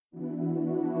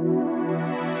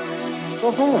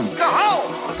Go home. Go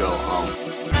home. Go home.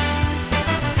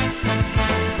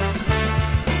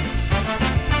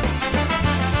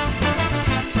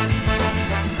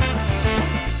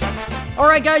 All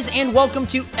right, guys, and welcome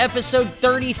to episode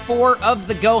 34 of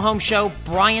the Go Home Show.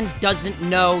 Bryan doesn't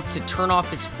know to turn off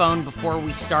his phone before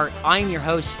we start. I'm your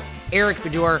host, Eric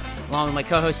Baudour, along with my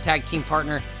co-host, tag team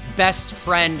partner, best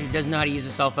friend who doesn't know how to use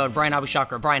a cell phone, Bryan Abou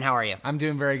Chacra. Bryan, how are you? I'm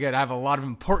doing very good. I have a lot of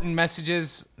important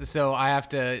messages, so I have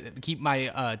to keep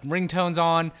my ringtones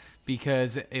on,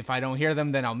 because if I don't hear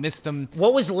them, then I'll miss them.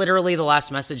 What was literally the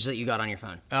last message that you got on your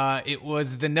phone? It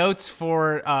was the notes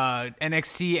for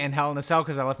NXT and Hell in a Cell,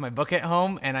 because I left my book at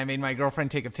home, and I made my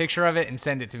girlfriend take a picture of it and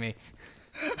send it to me.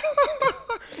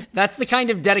 That's the kind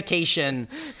of dedication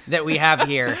that we have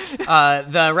here.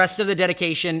 The rest of the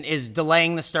dedication is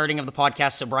delaying the starting of the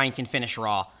podcast so Bryan can finish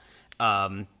Raw.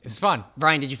 It's fun.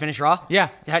 Bryan, did you finish Raw? Yeah.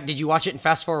 Did you watch it and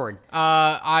fast forward?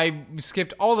 I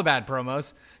skipped all the bad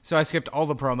promos, so I skipped all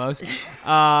the promos.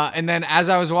 And then as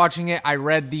I was watching it, I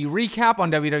read the recap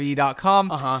on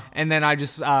WWE.com, and then I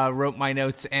just wrote my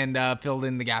notes and filled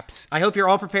in the gaps. I hope you're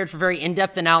all prepared for very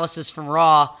in-depth analysis from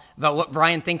Raw about what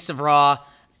Bryan thinks of Raw.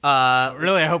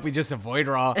 Really, I hope we just avoid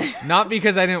Raw. Not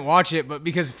because I didn't watch it, but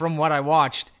because from what I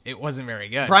watched, it wasn't very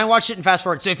good. Bryan watched it and fast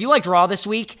forward. So if you liked Raw this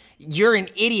week, you're an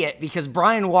idiot because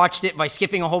Bryan watched it by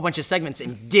skipping a whole bunch of segments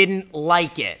and didn't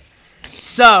like it.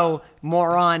 So,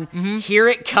 moron, here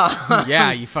it comes.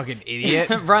 Yeah, you fucking idiot.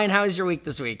 Bryan, how was your week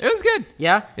this week? It was good.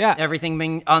 Yeah? Yeah. Everything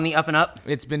being on the up and up?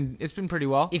 It's been pretty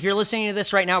well. If you're listening to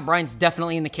this right now, Bryan's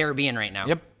definitely in the Caribbean right now.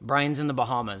 Yep. Bryan's in the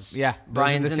Bahamas. Yeah,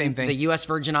 Bryan's the same in thing. the U.S.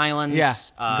 Virgin Islands. Yeah,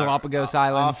 Galapagos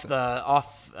Islands.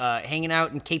 Hanging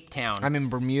out in Cape Town. I'm in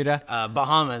Bermuda.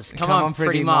 Bahamas. Come on,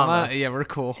 pretty mama. Yeah, we're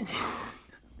cool.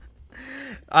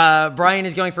 Bryan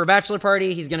is going for a bachelor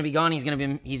party. He's going to be gone. He's going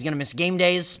to miss game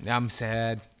days. I'm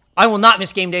sad. I will not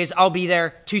miss game days. I'll be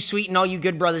there. Too sweetin' all you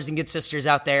good brothers and good sisters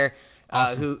out there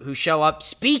Awesome. who show up.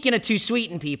 Speaking of too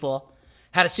sweetin' people,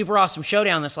 had a super awesome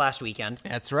showdown this last weekend.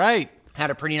 That's right.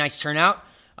 Had a pretty nice turnout.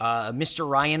 Mr.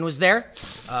 Ryan was there.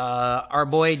 Our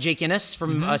boy Jake Innes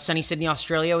from sunny Sydney,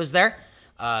 Australia was there.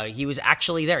 He was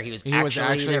actually there. He was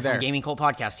actually there from Gaming Cult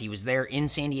Podcast. He was there in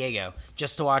San Diego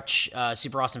just to watch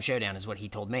Super Awesome Showdown is what he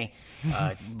told me,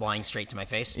 lying straight to my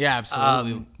face. Yeah,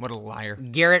 absolutely. What a liar.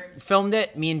 Garrett filmed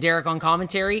it. Me and Derek on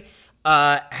commentary.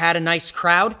 Had a nice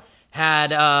crowd.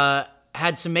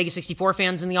 Had some Mega 64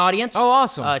 fans in the audience. Oh,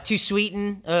 awesome. Too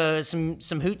sweetin',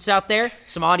 some hoots out there,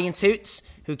 some audience hoots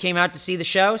who came out to see the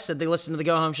show, said they listened to the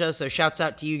Go Home Show, so shouts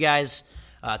out to you guys.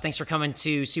 Thanks for coming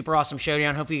to Super Awesome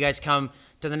Showdown. Hopefully you guys come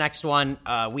to the next one.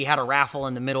 We had a raffle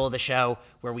in the middle of the show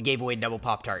where we gave away double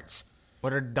Pop-Tarts.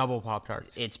 What are double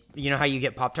Pop-Tarts? It's, you know how you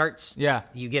get Pop-Tarts? Yeah.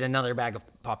 You get another bag of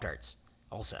Pop-Tarts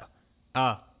also.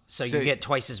 So you get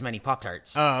twice as many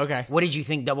Pop-Tarts. Oh, okay. What did you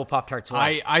think double Pop-Tarts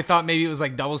was? I thought maybe it was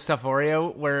like double stuffed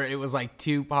Oreo, where it was like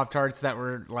two Pop-Tarts that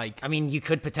were like... I mean, you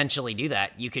could potentially do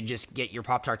that. You could just get your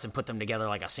Pop-Tarts and put them together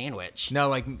like a sandwich. No,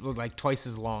 like twice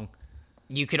as long.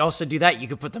 You could also do that. You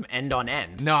could put them end on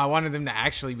end. No, I wanted them to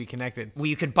actually be connected. Well,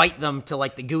 you could bite them to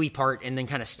like the gooey part and then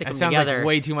kind of stick them sounds together. Like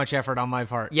way too much effort on my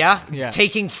part. Yeah? Yeah.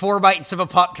 Taking 4 bites of a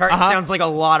Pop-Tart sounds like a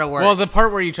lot of work. Well, the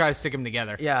part where you try to stick them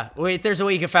together. Yeah. Wait, there's a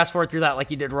way you can fast forward through that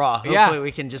like you did Raw. Hopefully Yeah.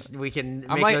 we can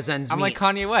make those ends meet. I'm like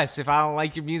Kanye West. If I don't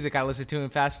like your music, I listen to it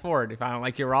and fast forward. If I don't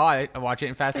like your Raw, I watch it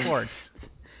and fast forward.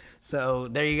 So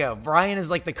there you go. Bryan is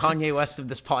like the Kanye West of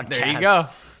this podcast. There you go.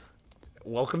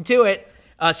 Welcome to it.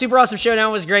 Super Awesome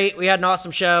Showdown was great. We had an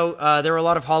awesome show. There were a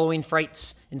lot of Halloween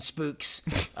frights and spooks.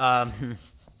 It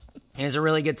was a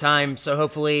really good time. So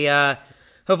hopefully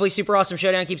Super Awesome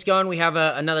Showdown keeps going. We have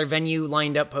another venue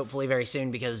lined up hopefully very soon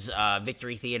because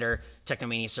Victory Theater,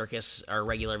 Technomania Circus, our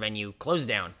regular venue, closed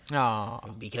down. Oh,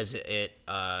 Because it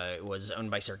was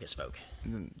owned by circus folk.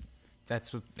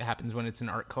 that's what happens when it's an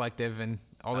art collective and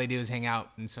all they do is hang out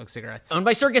and smoke cigarettes. Owned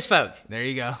by circus folk. There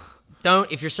you go.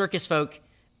 If you're circus folk,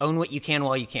 own what you can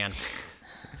while you can.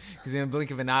 Because in a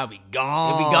blink of an eye, I'll be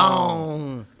gone. It'll be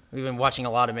gone. We've been watching a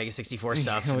lot of Mega 64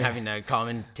 stuff and having to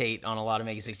commentate on a lot of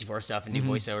Mega 64 stuff and do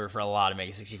voiceover for a lot of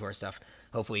Mega 64 stuff.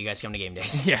 Hopefully you guys come to game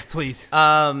days. Yeah, please.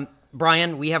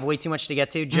 Bryan, we have way too much to get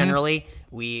to. Generally,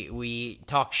 we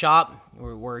talk shop.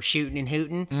 We're shooting and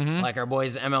hooting like our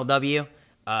boys MLW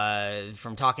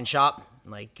from Talking Shop,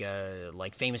 like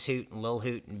Famous Hoot and Lil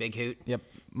Hoot and Big Hoot. Yep,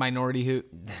 Minority Hoot.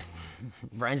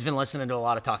 Bryan's been listening to a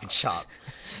lot of Talking Shop.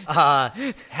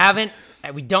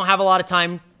 We don't have a lot of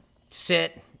time to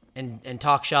sit and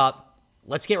talk shop.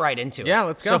 Let's get right into it. Yeah,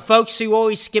 let's go. So folks who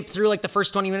always skip through like the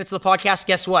first 20 minutes of the podcast,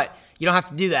 guess what? You don't have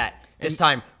to do that this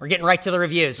time. We're getting right to the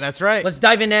reviews. That's right. Let's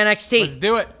dive into NXT. Let's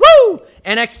do it. Woo!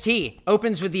 NXT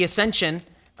opens with the Ascension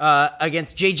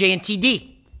against JJ and TD.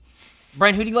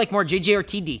 Brian, who do you like more, JJ or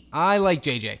TD? I like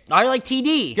JJ. I like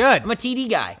TD. Good. I'm a TD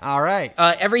guy. All right.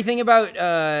 Everything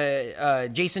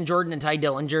about Jason Jordan and Ty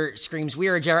Dillinger screams, we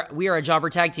are a jobber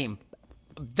tag team.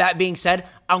 That being said,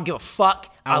 I don't give a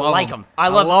fuck. I like them. I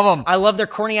love them. I love their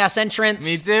corny ass entrance.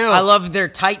 Me too. I love their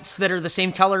tights that are the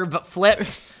same color but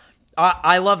flipped.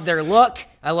 I love their look.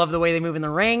 I love the way they move in the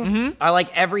ring. Mm-hmm. I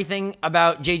like everything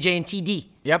about JJ and TD.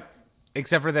 Yep.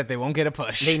 Except for that they won't get a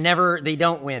push. They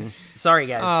don't win. Sorry,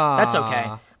 guys. That's okay.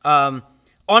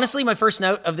 Honestly, my first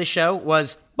note of this show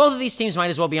was both of these teams might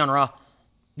as well be on Raw.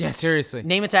 Yeah, seriously.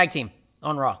 Name a tag team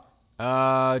on Raw.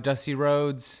 Dusty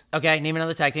Rhodes. Okay, name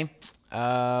another tag team.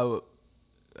 The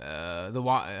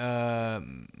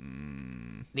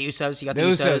Usos. You got the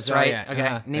Usos, right? Yeah.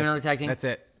 Okay, name another tag team. That's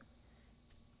it.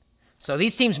 So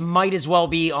these teams might as well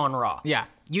be on Raw. Yeah.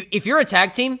 If you're a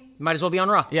tag team, you might as well be on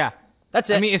Raw. Yeah. That's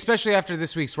it. I mean, especially after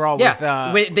this week's Raw.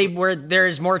 Yeah, where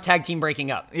there's more tag team breaking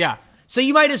up. Yeah. So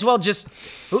you might as well just,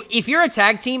 if you're a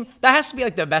tag team, that has to be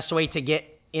like the best way to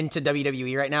get into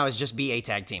WWE right now is just be a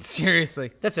tag team.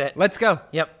 Seriously. That's it. Let's go.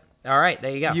 Yep. All right,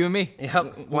 there you go. You and me.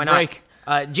 Yep. Why not? Break.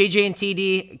 JJ and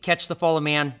TD catch the fall of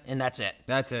man, and that's it.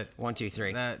 That's it. 1, 2,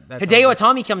 3. That's Hideo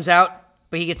Itami comes out,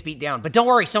 but he gets beat down. But don't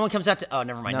worry, someone comes out to. Oh,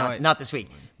 never mind. No, not this week.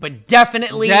 But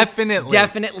definitely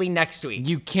next week.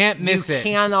 You can't miss it. You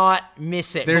cannot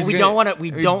miss it. But we don't want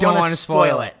to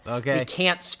spoil it. Okay. We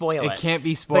can't spoil it. It can't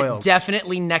be spoiled. But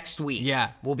definitely next week.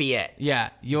 Yeah. Will be it. Yeah.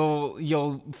 You'll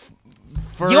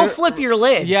flip your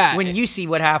lid. Yeah. When you see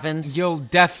what happens. You'll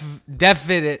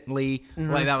definitely.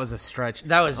 Like that was a stretch.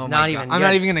 That was not even. I'm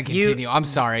not even going to continue. I'm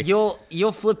sorry.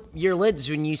 You'll flip your lids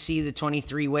when you see the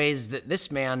 23 ways that this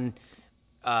man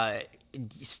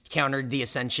countered the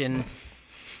Ascension.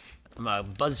 I'm a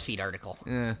BuzzFeed article.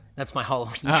 Yeah. That's my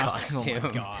Halloween costume. Oh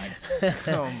my god.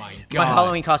 Oh my god. My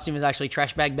Halloween costume is actually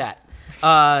Trash Bag Bat.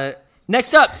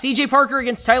 Next up, CJ Parker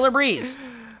against Tyler Breeze.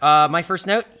 My first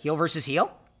note, heel versus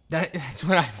heel. That's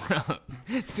what I wrote.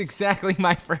 It's exactly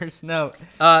my first note.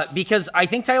 Because I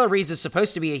think Tyler Breeze is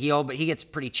supposed to be a heel, but he gets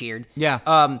pretty cheered. Yeah.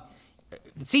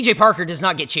 CJ Parker does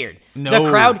not get cheered. No. The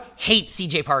crowd hates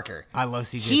CJ Parker. I love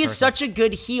CJ Parker. He is such a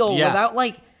good heel without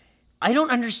I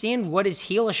don't understand what is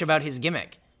heelish about his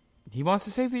gimmick. He wants to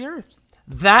save the earth.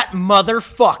 That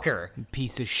motherfucker.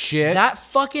 Piece of shit. That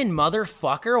fucking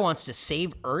motherfucker wants to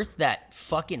save Earth, that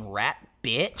fucking rat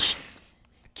bitch.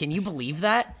 Can you believe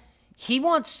that? He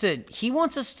wants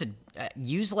us to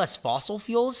use less fossil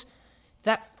fuels.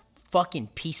 That fucking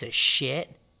piece of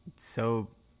shit. So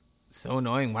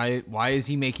annoying. Why is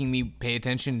he making me pay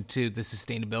attention to the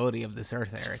sustainability of this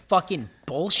Earth, Eric? It's fucking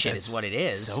bullshit is what it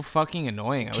is. So fucking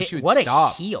annoying. I wish you would what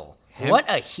stop. What a heel. What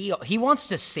a heel. He wants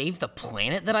to save the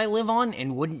planet that I live on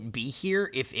and wouldn't be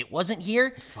here if it wasn't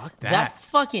here. Fuck that. That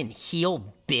fucking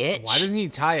heel bitch. Why doesn't he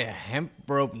tie a hemp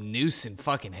rope noose and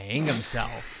fucking hang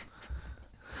himself?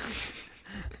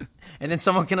 And then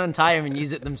someone can untie him and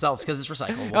use it themselves because it's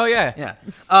recyclable. Oh, yeah.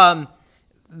 Yeah.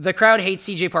 The crowd hates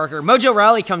CJ Parker. Mojo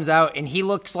Rawley comes out, and he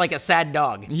looks like a sad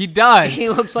dog. He does. He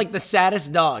looks like the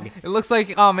saddest dog. It looks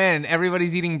like, oh man,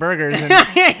 everybody's eating burgers,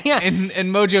 and,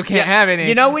 and Mojo can't have any.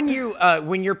 You know when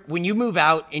you move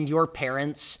out and your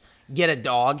parents get a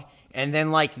dog, and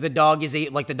then the dog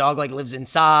lives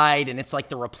inside, and it's like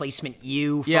the replacement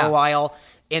you for a while,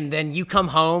 and then you come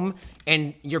home.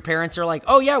 And your parents are like,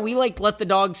 oh, yeah, we let the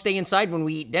dog stay inside when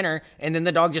we eat dinner. And then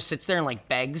the dog just sits there and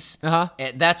begs. Uh-huh.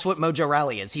 And that's what Mojo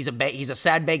Rawley is. He's a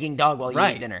sad begging dog while you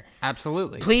eat dinner.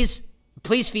 Absolutely. Please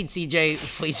feed CJ.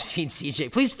 Please feed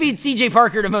CJ. Please feed CJ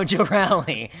Parker to Mojo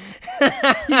Rawley.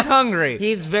 He's hungry.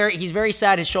 He's very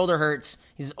sad. His shoulder hurts.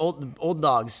 He's old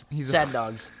dogs. Sad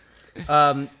dogs.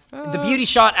 The beauty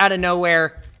shot out of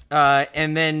nowhere.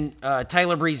 And then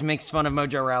Tyler Breeze makes fun of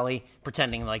Mojo Rawley,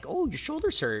 pretending oh, your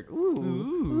shoulders hurt.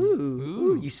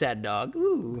 Ooh, you sad dog.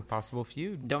 Ooh. Possible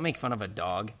feud. Don't make fun of a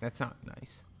dog. That's not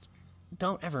nice.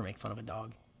 Don't ever make fun of a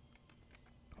dog.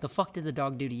 The fuck did the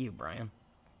dog do to you, Brian?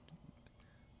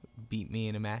 Beat me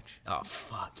in a match. Oh,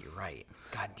 fuck, you're right.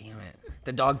 God damn it.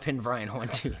 The dog pinned Bryan 1,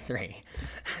 2, 3.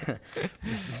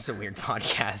 It's a weird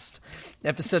podcast.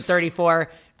 Episode 34,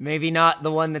 maybe not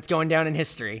the one that's going down in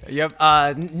history. Yep.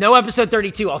 No episode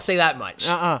 32, I'll say that much.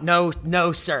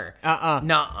 No, sir.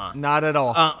 Nuh-uh. Not at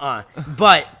all.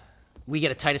 But we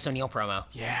get a Titus O'Neil promo.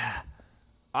 Yeah.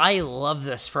 I love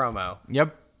this promo.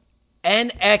 Yep.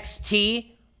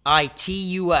 NXT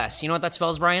ITUS. You know what that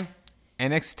spells, Brian?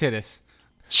 NX Titus.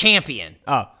 Champion.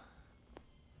 Oh.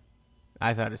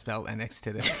 I thought it spelled NX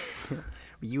Titus.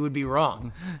 You would be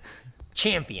wrong.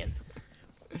 Champion.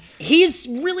 He's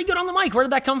really good on the mic. Where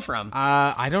did that come from?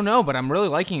 I don't know, but I'm really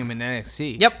liking him in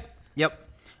NXT. Yep.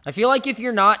 I feel like if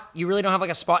you're not, you really don't have like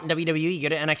a spot in WWE, you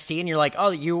go to NXT and you're like, oh,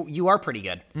 you are pretty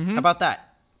good. How about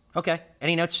that? Okay.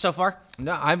 Any notes so far?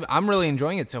 No, I'm really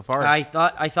enjoying it so far. I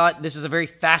thought this is a very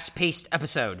fast-paced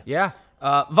episode. Yeah.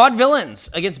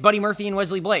 Vaudevillains against Buddy Murphy and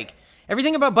Wesley Blake.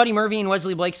 Everything about Buddy Murphy and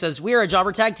Wesley Blake says, we are a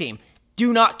jobber tag team.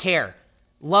 Do not care.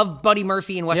 Love Buddy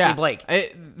Murphy and Wesley Blake.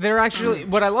 They're actually,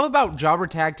 what I love about jobber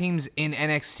tag teams in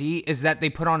NXT is that they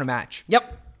put on a match.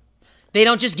 Yep. They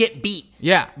don't just get beat.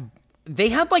 Yeah. They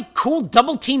have like cool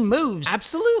double team moves.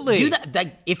 Absolutely. Do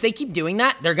that. If they keep doing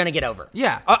that, they're going to get over.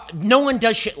 Yeah. No one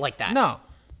does shit like that. No.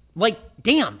 Like,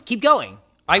 damn, keep going.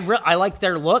 I like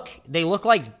their look. They look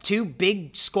like two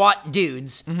big squat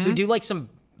dudes who do like some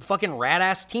fucking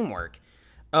rad-ass teamwork.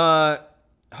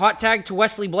 Hot tag to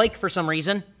Wesley Blake for some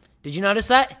reason. Did you notice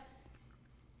that?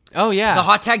 Oh, yeah. The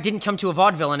hot tag didn't come to a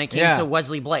vaudevillain. It came to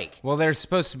Weslly Blake. Well, they're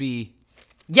supposed to be...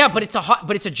 Yeah, but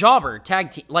it's a jobber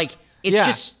tag team. Like, it's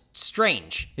just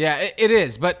strange. Yeah, it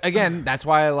is. But again, that's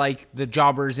why I like the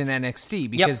jobbers in NXT,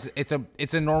 because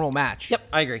it's a normal match. Yep,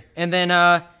 I agree. And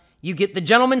then you get the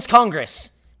Gentleman's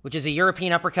Congress, which is a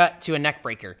European uppercut to a neck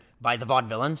breaker by the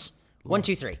vaudevillains. 1,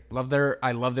 2, 3.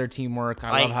 I love their teamwork.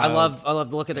 I love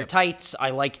the look of their tights.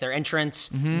 I like their entrance.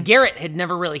 Garrett had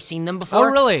never really seen them before.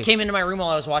 Oh, really? Came into my room while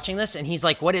I was watching this, and he's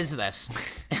like, "What is this?"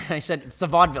 And I said, "It's the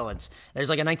vaudevillains."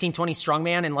 There's like a 1920s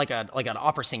strongman and like an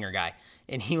opera singer guy,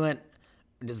 and he went,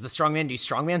 "Does the strongman do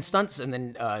strongman stunts?" And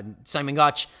then Simon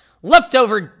Gotch leapt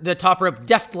over the top rope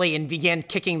deftly and began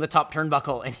kicking the top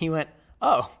turnbuckle, and he went,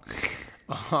 "Oh."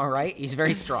 All right, he's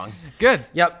very strong. Good.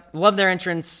 Yep, love their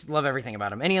entrance, love everything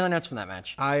about him. Any other notes from that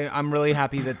match? I'm really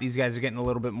happy that these guys are getting a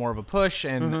little bit more of a push,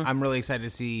 and I'm really excited to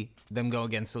see them go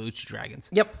against the Lucha Dragons.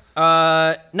 Yep.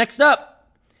 Next up,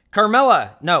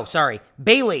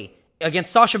 Bailey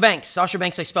against Sasha Banks. Sasha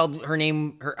Banks, I spelled her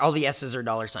name, all the S's are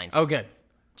dollar signs. Oh, good.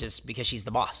 Just because she's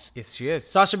the boss. Yes, she is.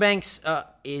 Sasha Banks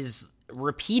is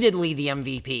repeatedly the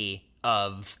MVP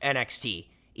of NXT.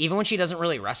 Even when she doesn't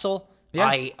really wrestle,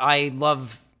 I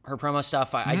love her promo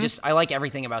stuff. I like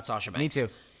everything about Sasha Banks. Me too.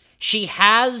 She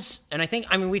has,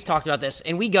 and we've talked about this,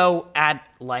 and we go at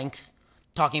length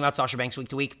talking about Sasha Banks week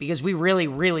to week because we really,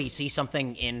 really see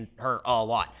something in her a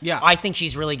lot. Yeah. I think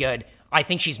she's really good. I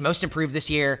think she's most improved this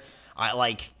year. I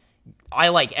like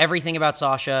everything about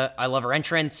Sasha. I love her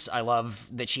entrance. I love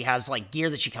that she has like gear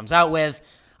that she comes out with.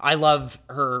 I love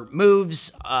her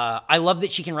moves. I love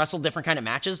that she can wrestle different kind of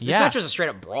matches. This match was a straight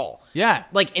up brawl. Yeah.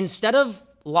 Like instead of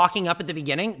locking up at the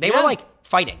beginning, they were like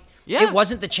fighting. Yeah. It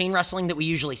wasn't the chain wrestling that we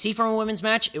usually see from a women's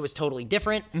match. It was totally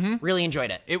different. Really enjoyed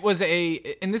it. It was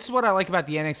and this is what I like about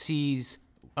the NXT's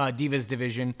Divas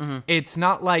division. It's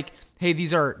not like, hey,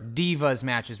 these are Divas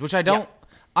matches, which I don't.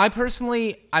 I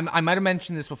personally, I might have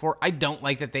mentioned this before. I don't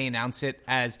like that they announce it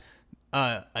as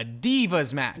a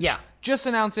Divas match. Yeah. Just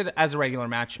announce it as a regular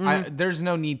match. There's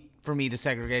no need for me to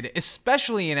segregate it,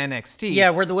 especially in NXT. Yeah,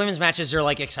 where the women's matches are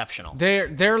like exceptional.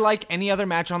 They're like any other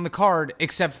match on the card,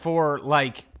 except for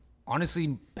like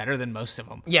honestly better than most of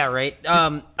them. Yeah, right.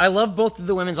 I love both of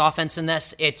the women's offense in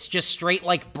this. It's just straight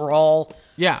like brawl,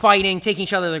 fighting, taking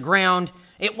each other to the ground.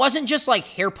 It wasn't just like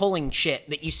hair pulling shit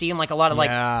that you see in like a lot of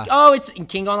it's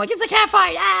King going like it's a cat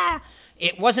fight. Ah.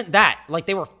 It wasn't that. Like,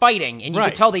 they were fighting, and you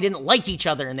could tell they didn't like each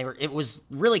other, and it was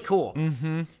really cool.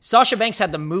 Sasha Banks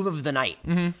had the move of the night.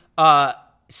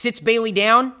 Sits Bailey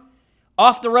down,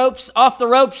 off the ropes,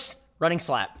 running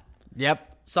slap.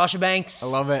 Yep. Sasha Banks. I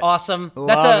love it. Awesome.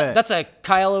 That's a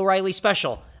Kyle O'Reilly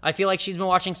special. I feel like she's been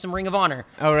watching some Ring of Honor.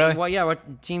 Oh, really? So,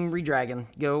 Team Redragon.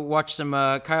 Go watch some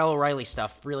Kyle O'Reilly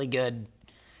stuff. Really good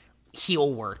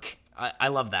heel work. I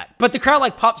love that. But the crowd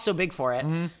like pops so big for it.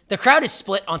 The crowd is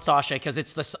split on Sasha because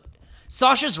it's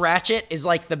Sasha's Ratchet is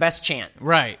like the best chant.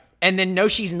 Right. And then No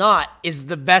She's Not is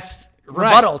the best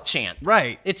rebuttal chant.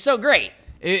 Right. It's so great.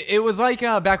 It was like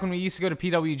back when we used to go to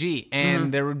PWG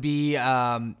and there would be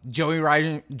Joey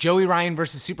Ryan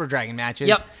versus Super Dragon matches.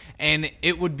 Yep. And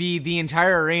it would be the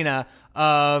entire arena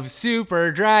of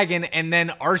Super Dragon, and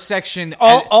then our section,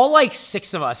 all like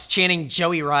 6 of us chanting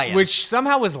Joey Ryan, which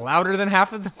somehow was louder than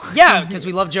half of them. Yeah, because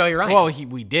we love Joey Ryan. Well,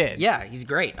 we did. Yeah, he's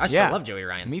great. I still love Joey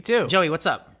Ryan. Me too. Joey, what's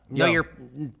up? No, you're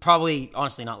probably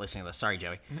honestly not listening to this. Sorry,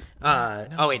 Joey. No.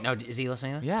 Oh wait, no, is he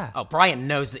listening to this? Yeah. Oh, Brian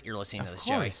knows that you're listening to this,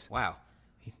 course. Joey. Wow.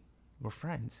 We're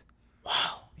friends.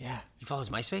 Wow. Yeah. You follow his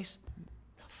MySpace?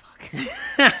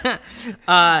 Oh,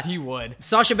 fuck. He would.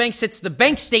 Sasha Banks hits the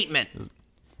bank statement.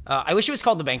 I wish it was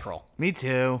called the bankroll. Me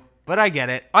too, but I get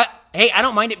it. I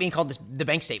don't mind it being called the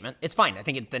bank statement. It's fine. I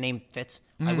think the name fits.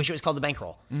 I wish it was called the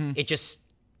bankroll.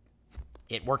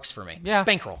 It works for me. Yeah.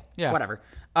 Bankroll. Yeah. Whatever.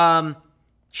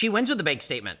 She wins with a big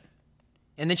statement.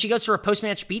 And then she goes for a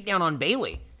post-match beatdown on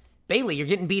Bayley. Bayley, you're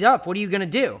getting beat up. What are you going to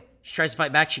do? She tries to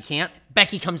fight back. She can't.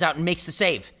 Becky comes out and makes the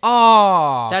save.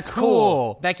 Oh, that's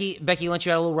cool. Becky Lynch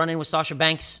had a little run-in with Sasha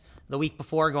Banks the week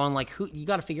before, going like, "Who? You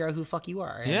got to figure out who the fuck you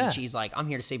are." And she's like, "I'm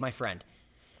here to save my friend."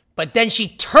 But then she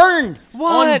turned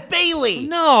on Bayley.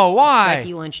 No, why?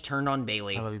 Becky Lynch turned on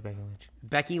Bayley. I love you, Becky Lynch.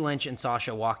 Becky Lynch and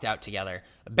Sasha walked out together.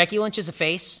 Becky Lynch is a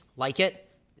face, like it.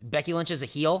 Becky Lynch is a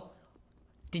heel.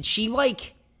 Did she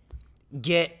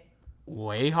get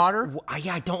way hotter?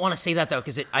 Yeah, I don't want to say that though,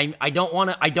 because I don't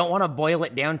want to boil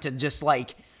it down to just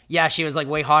she was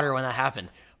way hotter when that happened.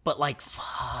 But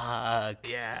fuck.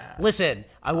 Yeah. Listen,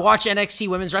 I watch NXT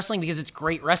women's wrestling because it's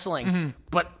great wrestling.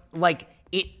 But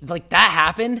that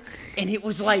happened and it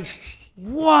was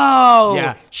whoa.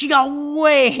 Yeah. She got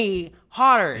way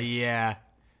hotter. Yeah.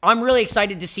 I'm really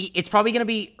excited to see. It's probably going to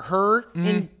be her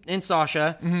and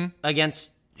Sasha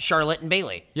against Charlotte and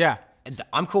Bayley. Yeah.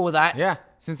 I'm cool with that. Yeah.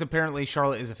 Since apparently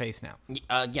Charlotte is a face now.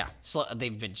 Yeah.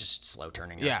 They've been just slow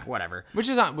turning her. Yeah. Whatever. Which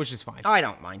is fine. I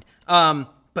don't mind.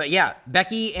 But yeah,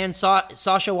 Becky and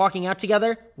Sasha walking out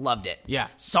together, loved it. Yeah.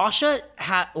 Sasha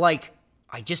had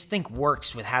I just think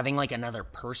works with having another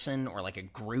person or a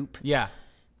group. Yeah.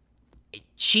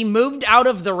 She moved out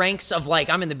of the ranks of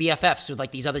I'm in the BFFs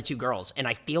with these other two girls, and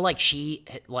I feel she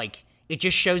it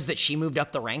just shows that she moved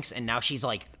up the ranks and now she's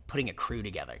putting a crew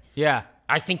together. Yeah.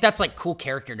 I think that's cool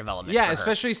character development. Yeah,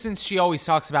 especially since she always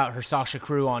talks about her Sasha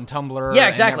crew on Tumblr. Yeah,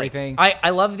 exactly. And everything. I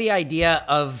love the idea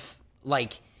of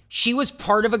she was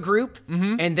part of a group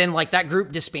and then that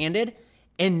group disbanded.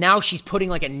 And now she's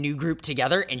putting a new group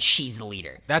together and she's the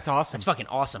leader. That's awesome. That's fucking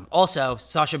awesome. Also,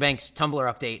 Sasha Banks' Tumblr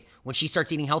update, when she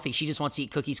starts eating healthy, she just wants to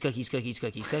eat cookies.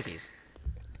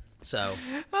 So.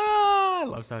 I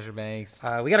love Sasha Banks.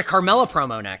 We got a Carmella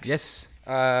promo next. Yes.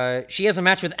 She has a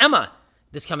match with Emma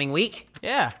this coming week.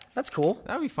 Yeah. That's cool.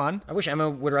 That'd be fun. I wish Emma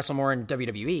would wrestle more in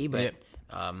WWE, but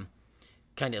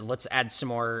kind of let's add some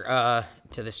more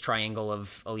to this triangle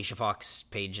of Alicia Fox,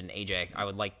 Paige, and AJ. I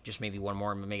would just maybe one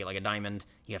more and make it a diamond.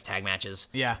 You have tag matches.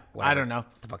 Yeah, whatever. I don't know.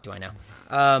 What the fuck do I know?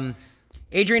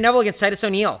 Adrian Neville against Titus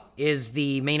O'Neil is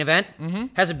the main event.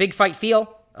 Has a big fight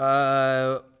feel.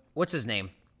 What's his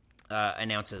name?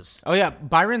 Announces. Oh yeah,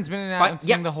 Byron's been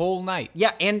announcing the whole night.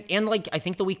 Yeah, and I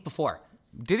think the week before.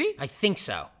 Did he? I think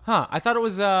so. Huh? I thought it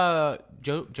was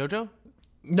JoJo.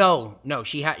 No,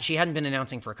 she hadn't been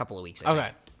announcing for a couple of weeks. I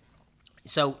think.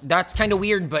 So that's kind of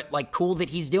weird, but cool that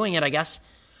he's doing it, I guess.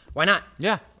 Why not?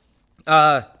 Yeah.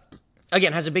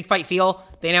 Again, has a big fight feel.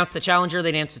 They announce the challenger, they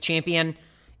announce the champion.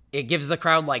 It gives the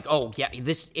crowd oh yeah,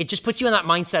 it just puts you in that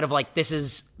mindset of this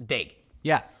is big.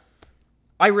 Yeah.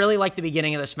 I really like the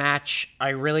beginning of this match. I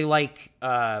really like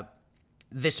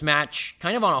this match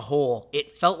kind of on a whole.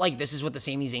 It felt like this is what the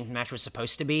Sami Zayn match was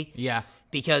supposed to be. Yeah.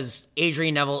 Because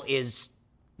Adrian Neville is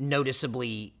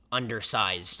noticeably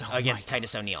undersized against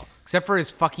Titus O'Neil. Except for his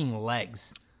fucking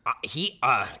legs.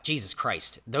 Jesus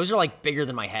Christ. Those are bigger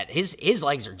than my head. His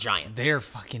legs are giant. They're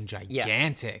fucking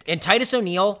gigantic. Yeah. And Titus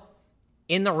O'Neil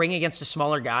in the ring against a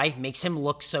smaller guy makes him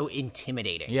look so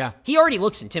intimidating. Yeah. He already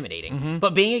looks intimidating.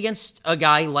 But being against a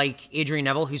guy like Adrian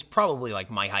Neville, who's probably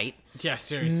my height. Yeah,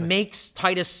 seriously. Makes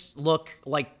Titus look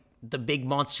like the big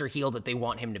monster heel that they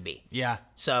want him to be. Yeah.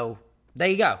 So there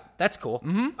you go. That's cool.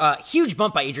 Huge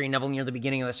bump by Adrian Neville near the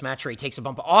beginning of this match where he takes a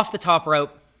bump off the top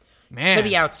rope to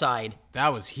the outside.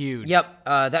 That was huge. Yep.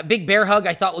 That big bear hug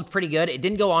I thought looked pretty good. It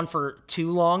didn't go on for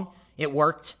too long. It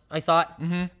worked, I thought.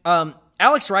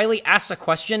 Alex Riley asks a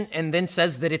question and then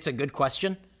says that it's a good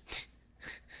question.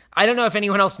 I don't know if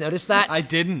anyone else noticed that. I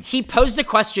didn't. He posed a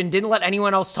question, didn't let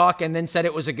anyone else talk, and then said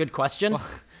it was a good question.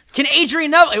 Can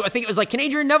Adrian Neville, I think it was can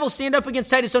Adrian Neville stand up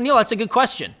against Titus O'Neil? That's a good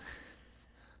question.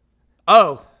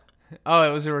 Oh,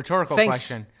 it was a rhetorical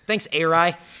question. Thanks,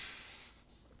 A-Rai.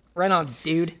 Right on,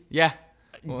 dude. Yeah.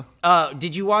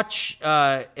 Did you watch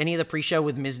any of the pre-show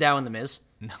with Mizdow and The Miz?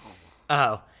 No.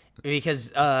 Oh,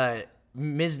 because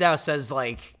Mizdow says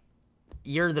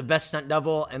you're the best stunt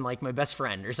double and my best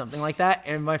friend or something like that,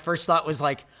 and my first thought was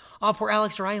oh, poor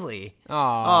Alex Riley.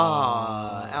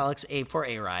 Aww. Alex, poor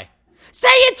A-Rai. Say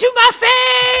it to my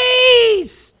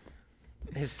face.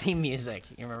 His theme music.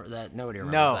 You remember that? Nobody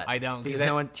remembers that. No, I don't. Because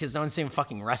no one's seen him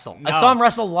fucking wrestle. No. I saw him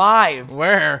wrestle live.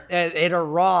 Where? At a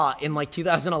Raw in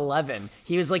 2011.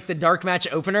 He was the dark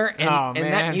match opener, and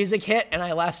that music hit, and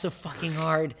I laughed so fucking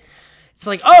hard. It's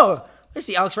oh, let's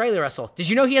see Alex Riley wrestle. Did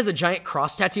you know he has a giant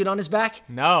cross tattooed on his back?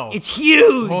 No. It's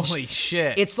huge. Holy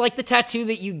shit. It's the tattoo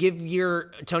that you give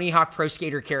your Tony Hawk Pro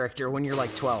Skater character when you're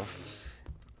 12.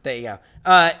 There you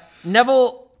go.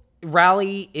 Neville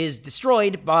Rally is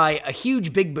destroyed by a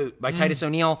huge big boot by Titus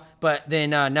O'Neil, but then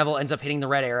Neville ends up hitting the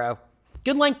red arrow.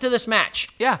 Good length to this match.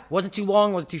 Yeah. Wasn't too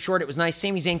long, wasn't too short. It was nice.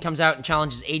 Sami Zayn comes out and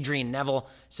challenges Adrian. Neville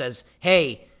says,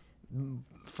 hey,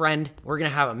 friend, we're going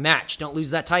to have a match. Don't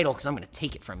lose that title because I'm going to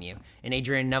take it from you. And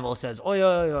Adrian Neville says, oi,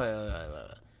 oi, oi, oi,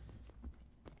 oi.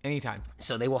 Anytime.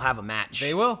 So they will have a match.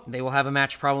 They will. They will have a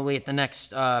match probably at the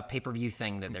next pay-per-view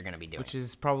thing that they're going to be doing. Which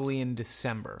is probably in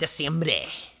December.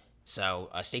 So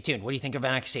stay tuned. What do you think of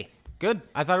NXT? Good.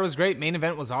 I thought it was great. Main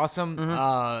event was awesome.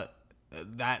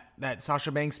 That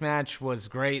Sasha Banks match was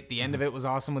great. The end of it was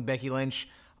awesome with Becky Lynch.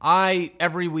 I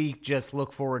every week just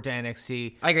look forward to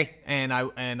NXT. I agree. And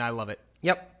I love it.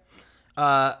 Yep.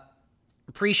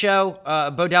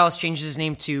 Pre-show, Bo Dallas changes his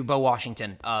name to Bo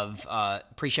Washington of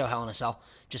pre-show Hell in a Cell,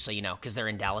 just so you know, because they're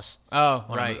in Dallas. Oh,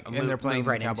 right. And they're playing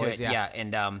right Cowboys, into it. Yeah,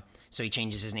 and so he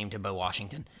changes his name to Bo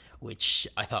Washington, which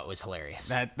I thought was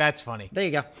hilarious. That's funny. There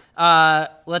you go.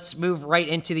 Let's move right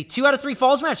into the 2 out of 3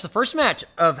 falls match, the first match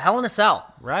of Hell in a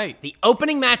Cell. Right. The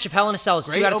opening match of Hell in a Cell is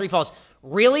 2 out of 3 falls.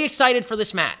 Really excited for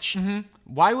this match. Mm-hmm.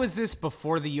 Why was this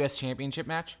before the U.S. Championship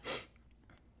match?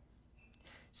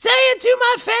 Say it to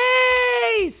my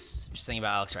face! I'm just thinking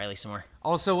about Alex Riley some more.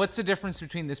 Also, what's the difference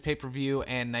between this pay-per-view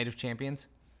and Night of Champions?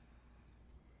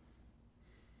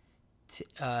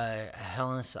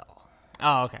 Hell in a Cell.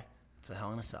 Oh, okay. It's a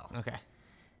Hell in a Cell. Okay.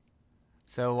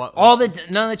 So what?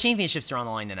 None of the championships are on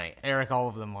the line tonight. Eric, all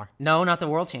of them are. No, not the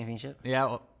World Championship.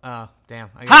 Yeah. Damn.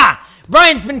 Ha!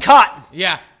 Brian's been caught.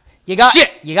 Yeah. You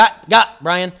got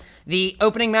Brian. The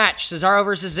opening match, Cesaro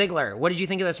versus Ziggler. What did you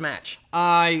think of this match?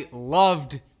 I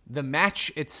loved the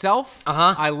match itself.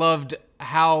 I loved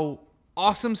how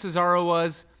awesome Cesaro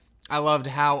was. I loved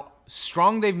how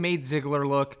strong they've made Ziggler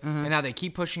look, and how they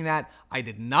keep pushing that. I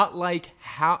did not like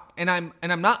how, and I'm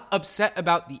not upset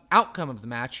about the outcome of the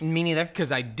match. Me neither.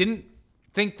 Because I didn't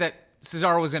think that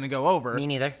Cesaro was going to go over. Me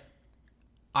neither.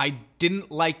 I didn't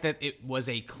like that it was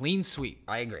a clean sweep.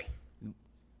 I agree.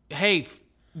 Hey,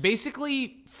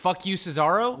 basically, fuck you,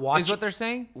 Cesaro, is what they're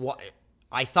saying?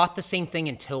 I thought the same thing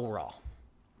until Raw.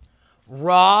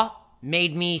 Raw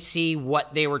made me see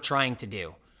what they were trying to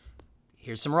do.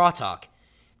 Here's some Raw talk.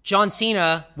 John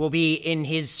Cena will be in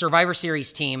his Survivor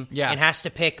Series team and has to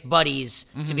pick buddies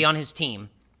to be on his team,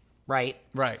 right?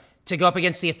 Right. To go up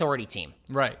against the Authority team.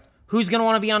 Right. Who's going to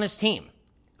want to be on his team?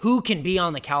 Who can be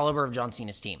on the caliber of John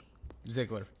Cena's team?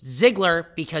 Ziggler,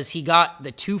 because he got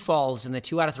the 2 falls in the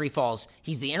 2 out of 3 falls.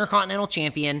 He's the Intercontinental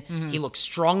Champion. He looked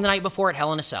strong the night before at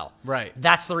Hell in a Cell. Right.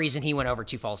 That's the reason he went over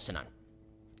 2 falls to none.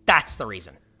 That's the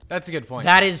reason. That's a good point.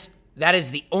 That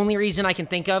is the only reason I can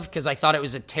think of, because I thought it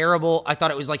was I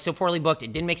thought it was like so poorly booked.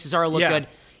 It didn't make Cesaro look good,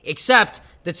 except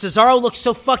that Cesaro looks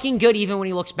so fucking good even when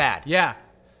he looks bad. Yeah.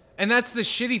 And that's the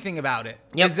shitty thing about it.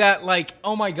 Is that, like,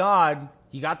 oh my God,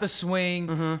 he got the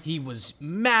swing. He was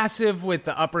massive with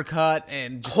the uppercut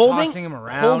and just tossing him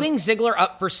around. Holding Ziggler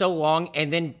up for so long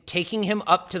and then taking him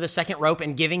up to the second rope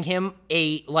and giving him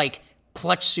a, like,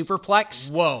 clutch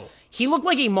superplex. Whoa. He looked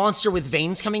like a monster with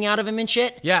veins coming out of him and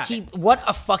shit. Yeah. What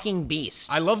a fucking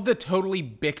beast. I love the totally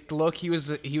bicked look he was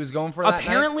going for that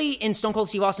Apparently, in Stone Cold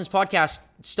Steve Austin's podcast,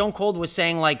 Stone Cold was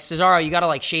saying, like, Cesaro, you gotta,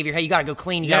 like, shave your hair. You gotta go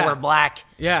clean. You gotta wear black.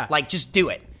 Yeah. Like, just do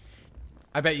it.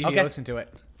 I bet you listen to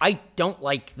it. I don't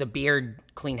like the beard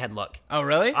clean head look. Oh,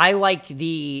 really? I like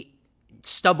the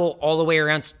stubble all the way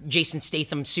around Jason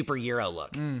Statham super Euro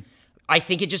look. I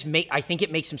think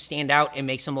it makes him stand out and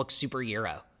makes him look super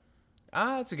Euro.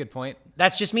 That's a good point.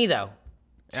 That's just me, though.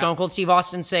 Stone Cold Steve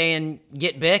Austin saying,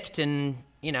 get bicked and,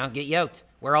 get yoked.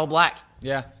 We're all black.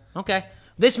 Yeah. Okay.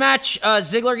 This match,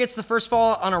 Ziggler gets the first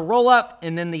fall on a roll-up,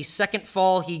 and then the second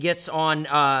fall he gets on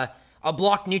a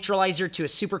block neutralizer to a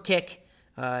super kick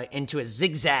into a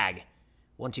zigzag.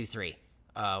 1, 2, 3.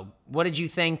 What did you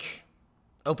think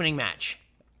opening match?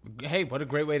 Hey, what a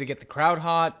great way to get the crowd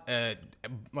hot.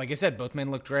 Like I said, both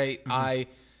men looked great.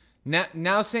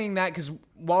 Now saying that, because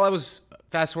while I was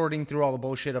fast forwarding through all the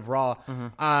bullshit of Raw,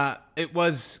 it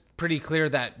was pretty clear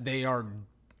that they are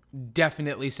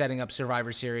definitely setting up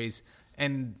Survivor Series,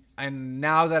 and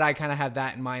now that I kind of have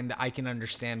that in mind, I can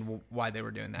understand why they were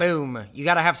doing that. Boom! You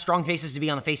got to have strong faces to be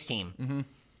on the face team.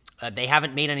 They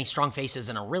haven't made any strong faces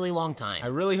in a really long time. I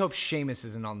really hope Sheamus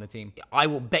isn't on the team. I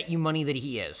will bet you money that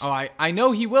he is. Oh, I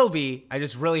know he will be. I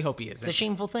just really hope he is. It's a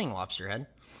shameful thing, Lobsterhead.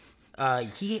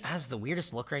 He has the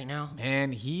weirdest look right now.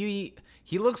 And he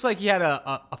looks like he had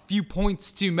a few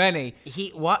points too many.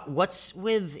 What's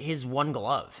with his one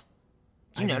glove?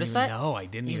 Did you notice that? No, I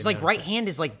didn't. His like right hand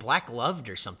is like black gloved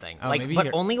or something. Oh, like, but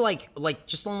only like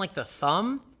just on like the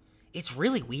thumb. It's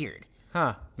really weird.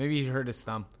 Huh? Maybe he hurt his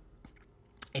thumb.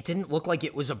 It didn't look like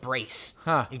it was a brace.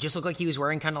 Huh. It just looked like he was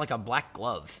wearing kind of like a black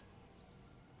glove.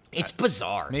 It's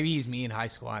bizarre. Maybe he's me in high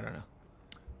school. I don't know.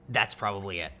 That's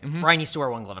probably it. Bryan used to wear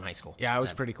one glove in high school. Yeah, it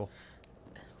was pretty cool.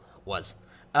 Was.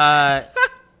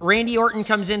 Randy Orton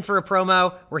comes in for a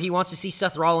promo where he wants to see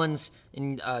Seth Rollins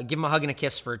and give him a hug and a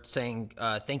kiss for saying,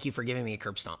 thank you for giving me a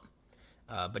curb stomp.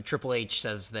 But Triple H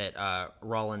says that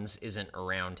Rollins isn't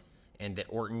around and that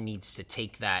Orton needs to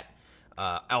take that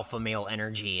alpha male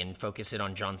energy and focus it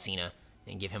on John Cena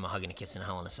and give him a hug and a kiss in a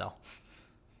Hell in a Cell.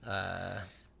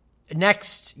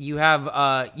 Next, you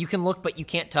have You Can Look But You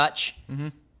Can't Touch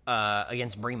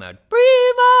against Brie Mode. Brie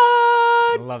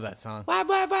I Mode! love that song. Brie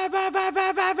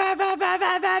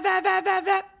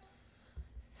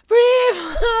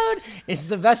Mode is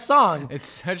the best song. It's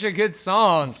such a good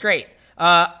song. It's great.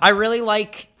 I really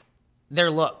like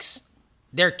their looks.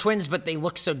 They're twins, but they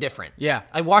look so different. Yeah.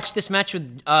 I watched this match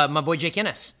with my boy Jake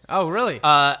Innes. Oh, really?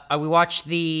 We watched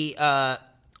the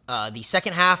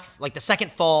second half, like the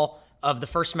second fall of the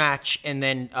first match, and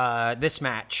then this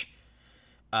match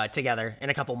together,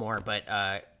 and a couple more.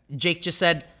 But Jake just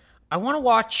said, I want to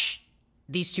watch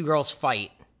these two girls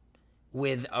fight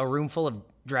with a room full of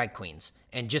drag queens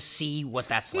and just see what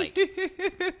that's like.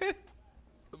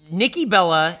 Nikki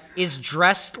Bella is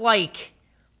dressed like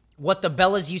what the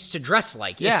Bellas used to dress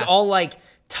like. Yeah. It's all like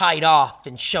tied off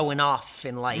and showing off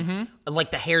and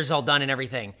like the hair's all done and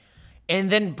everything. And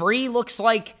then Brie looks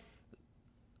like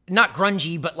not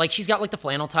grungy, but like she's got like the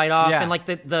flannel tied off and like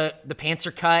the pants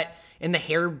are cut and the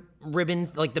hair ribbon,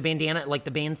 like the bandana, like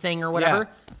the band thing or whatever.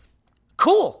 Yeah.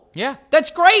 Cool. Yeah.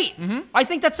 That's great. I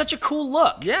think that's such a cool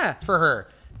look Yeah. for her.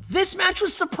 This match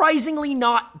was surprisingly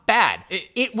not bad.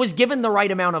 It was given the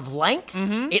right amount of length.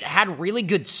 It had really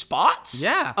good spots.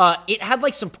 Yeah. It had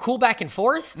like some cool back and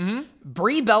forth.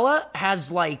 Brie Bella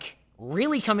has like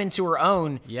really come into her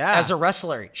own as a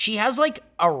wrestler. She has like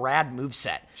a rad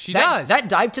moveset. She does. That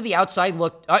dive to the outside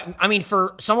looked, I mean,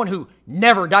 for someone who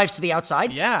never dives to the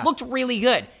outside, looked really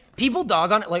good. People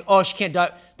dog on it like, oh, she can't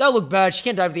dive. That looked bad. She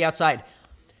can't dive to the outside.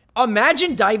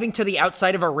 Imagine diving to the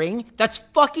outside of a ring. That's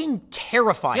fucking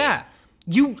terrifying. Yeah.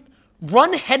 You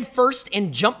run headfirst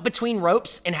and jump between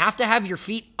ropes and have to have your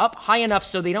feet up high enough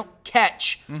so they don't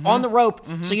catch on the rope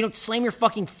so you don't slam your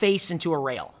fucking face into a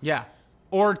rail. Yeah.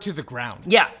 Or to the ground.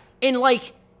 Yeah. And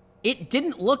like, it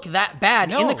didn't look that bad.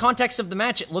 No. In the context of the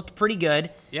match, it looked pretty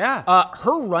good. Yeah.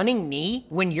 Her running knee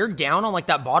when you're down on like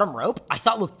that bottom rope, I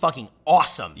thought looked fucking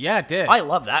awesome. Yeah, it did. I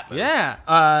love that move. Yeah.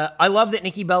 I love that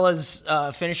Nikki Bella's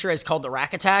finisher is called the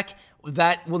Rack Attack.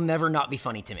 That will never not be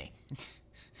funny to me.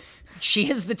 She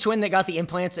is the twin that got the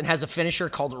implants and has a finisher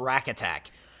called Rack Attack.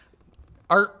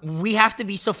 We have to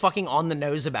be so fucking on the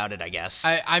nose about it, I guess.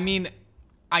 I mean,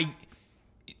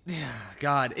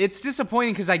 God, it's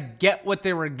disappointing because I get what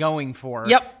they were going for.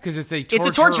 Yep. Because it's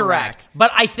a torture rack.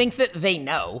 But I think that they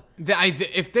know.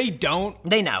 If they don't,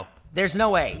 they know. There's no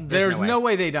way. There's no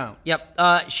way they don't. Yep.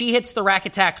 She hits the Rack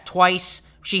Attack twice.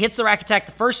 She hits the Rack Attack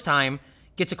the first time,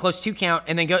 gets a close 2 count,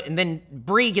 and then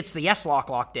Brie gets the yes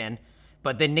lock locked in.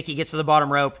 But then Nikki gets to the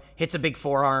bottom rope, hits a big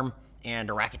forearm,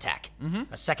 and a Rack Attack.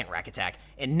 A second Rack Attack.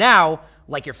 And now,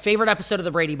 like your favorite episode of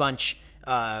the Brady Bunch,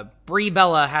 Brie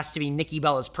Bella has to be Nikki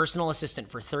Bella's personal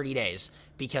assistant for 30 days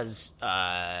because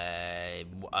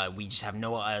we just have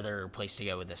no other place to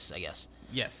go with this, I guess.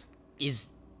 Yes. Is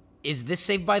this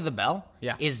Saved by the Bell?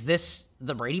 Yeah. Is this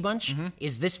the Brady Bunch?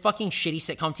 Is this fucking shitty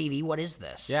sitcom TV? What is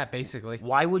this? Yeah, basically.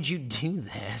 Why would you do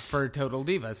this? For Total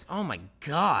Divas. Oh my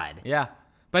God. Yeah.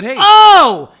 But hey.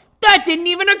 Oh! That didn't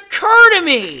even occur to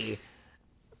me!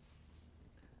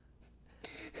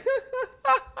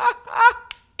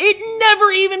 It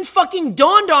never even fucking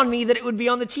dawned on me that it would be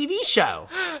on the TV show.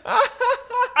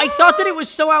 I thought that it was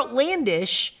so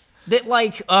outlandish that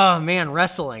like, oh man,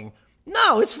 wrestling.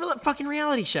 No, it's for the fucking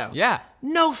reality show. Yeah.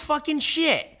 No fucking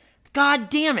shit. God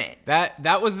damn it.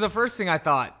 That was the first thing I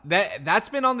thought. That's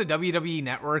been on the WWE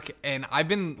Network, and I've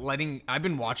been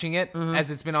watching it as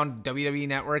it's been on WWE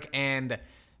Network, and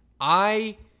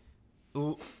I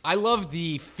love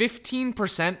the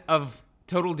 15% of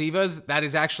Total Divas that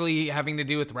is actually having to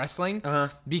do with wrestling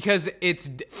because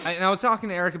and I was talking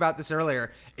to Eric about this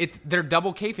earlier. They're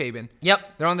double kayfabing.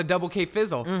 Yep. They're on the double K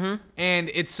fizzle.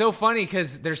 And it's so funny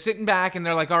because they're sitting back and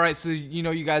they're like, all right, so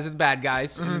you guys are the bad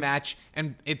guys in the match.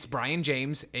 And it's Brian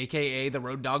James, a.k.a. the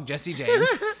Road Dogg Jesse James.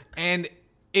 And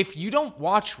if you don't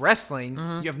watch wrestling,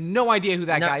 you have no idea who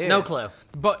that guy is. No clue.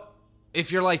 But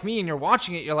if you're like me and you're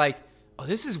watching it, you're like, oh,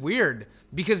 this is weird.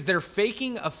 Because they're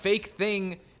faking a fake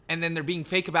thing and then they're being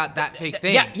fake about that fake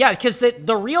thing. Yeah, because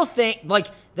the real thing, like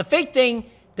the fake thing,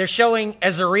 they're showing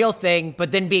as a real thing, but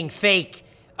then being fake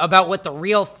about what the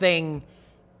real thing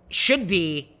should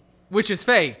be, which is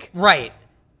fake. right.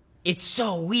 It's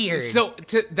so weird.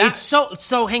 It's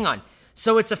so hang on.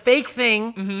 So it's a fake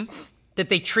thing that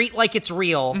they treat like it's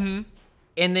real, and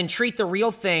then treat the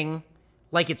real thing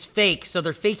like it's fake. So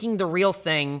they're faking the real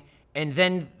thing, and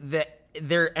then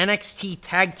their NXT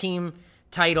tag team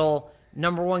title,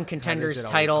 number one contenders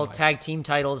title, tag team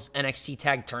titles, NXT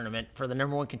tag tournament for the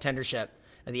number one contendership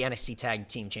of the NXT tag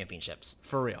team championships.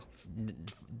 For real.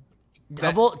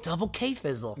 Double K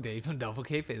fizzle. Even double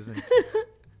K fizzling.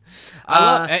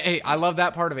 I love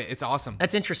that part of it. It's awesome.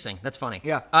 That's interesting. That's funny.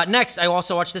 Yeah. Next, I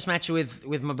also watched this match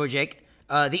with my boy Jake.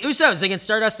 The Usos against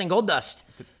Stardust and Goldust.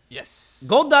 Yes.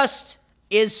 Goldust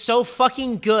is so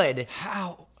fucking good.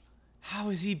 How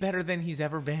is he better than he's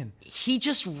ever been? He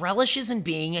just relishes in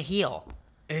being a heel.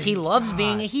 He loves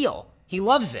being a heel. He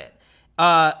loves it.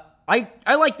 I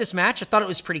like this match. I thought it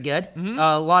was pretty good.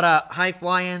 A lot of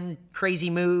high-flying, crazy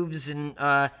moves,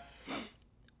 and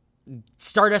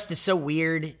Stardust is so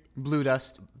weird. Blue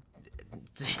Dust.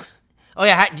 Oh,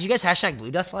 yeah. Did you guys hashtag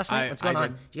Blue Dust last night? What's going on?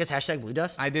 Did. Did you guys hashtag Blue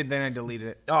Dust? I did, then I deleted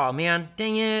it. Oh, man.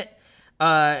 Dang it.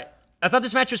 I thought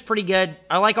this match was pretty good.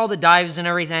 I like all the dives and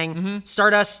everything.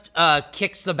 Stardust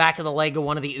kicks the back of the leg of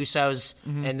one of the Usos,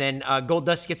 and then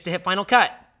Goldust gets to hit Final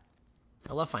Cut.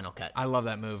 I love Final Cut. I love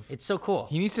that move. It's so cool.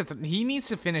 He needs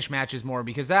to finish matches more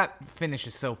because that finish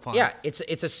is so fun. Yeah, it's a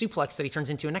suplex that he turns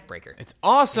into a neck breaker. It's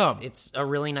awesome. It's a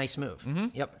really nice move.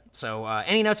 Yep. So,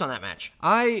 any notes on that match?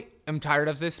 I am tired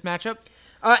of this matchup.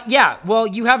 Yeah. Well,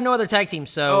 you have no other tag team,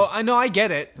 so. Oh, I know, I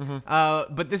get it.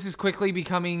 But this is quickly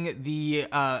becoming the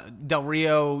Del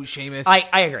Rio Sheamus.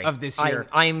 I agree. Of this year.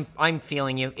 I'm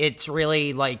feeling you. It's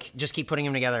really like just keep putting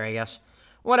them together, I guess.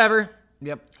 Whatever.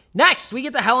 Yep. Next, we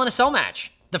get the Hell in a Cell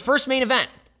match, the first main event.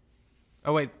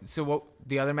 Oh wait, so what?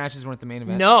 The other matches weren't the main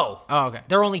event? No. Oh, okay.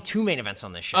 There are only 2 main events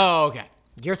on this show. Oh, okay.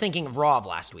 You're thinking of Raw of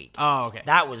last week. Oh, okay.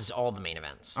 That was all the main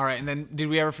events. All right, and then did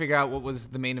we ever figure out what was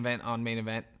the main event on main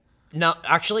event? No,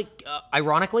 actually,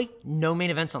 ironically, no main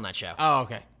events on that show. Oh,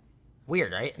 okay.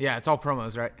 Weird, right? Yeah, it's all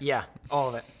promos, right? Yeah, all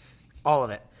of it. All of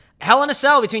it. Hell in a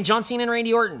Cell between John Cena and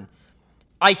Randy Orton.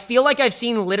 I feel like I've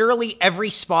seen literally every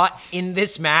spot in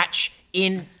this match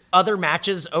in other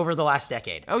matches over the last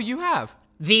decade. Oh, you have?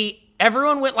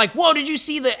 Everyone went like, whoa, did you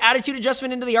see the attitude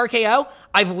adjustment into the RKO?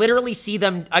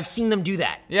 I've seen them do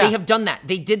that. Yeah. They have done that.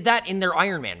 They did that in their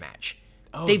Iron Man match.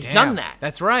 Oh, They've done that.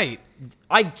 That's right.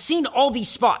 I've seen all these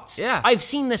spots. Yeah. I've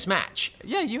seen this match.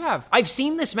 Yeah, you have. I've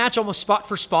seen this match almost spot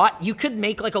for spot. You could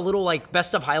make like a little like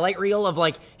best of highlight reel of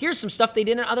like, here's some stuff they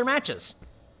did in other matches.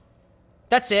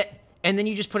 That's it. And then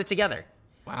you just put it together.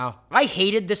 Wow. I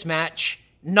hated this match,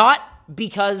 not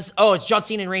because, it's John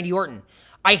Cena and Randy Orton.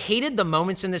 I hated the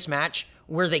moments in this match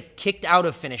where they kicked out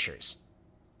of finishers.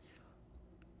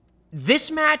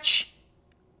 This match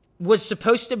was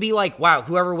supposed to be like, wow,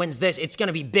 whoever wins this, it's going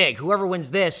to be big. Whoever wins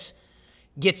this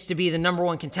gets to be the number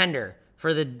one contender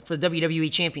for the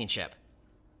WWE Championship.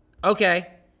 Okay.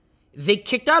 They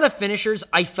kicked out of finishers,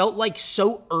 I felt like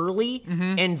so early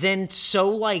and then so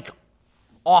like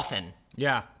often.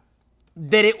 Yeah.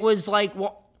 That it was like,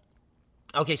 well,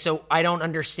 okay, so I don't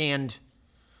understand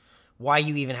why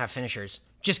you even have finishers.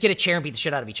 Just get a chair and beat the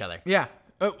shit out of each other. Yeah.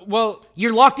 Well,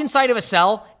 you're locked inside of a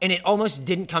cell, and it almost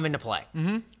didn't come into play.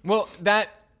 Well, that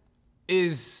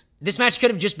is... This match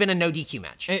could have just been a no DQ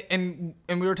match. And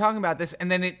we were talking about this,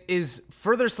 and then it is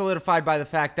further solidified by the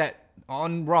fact that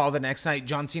on Raw the next night,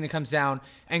 John Cena comes down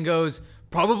and goes,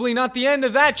 probably not the end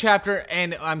of that chapter.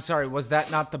 And I'm sorry, was that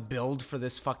not the build for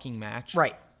this fucking match?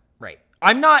 Right.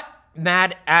 I'm not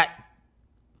mad at...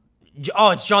 Oh,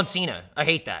 it's John Cena. I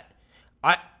hate that.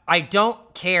 I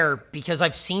don't care because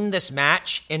I've seen this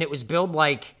match and it was billed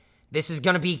like this is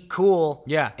going to be cool.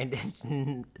 Yeah. And it's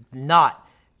not.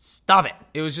 Stop it.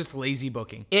 It was just lazy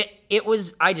booking. It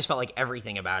was, I just felt like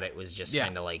everything about it was just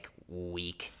kind of like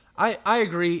weak. I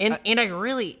agree. And I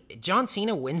really, John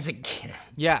Cena wins again.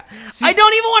 Yeah. See, I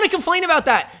don't even want to complain about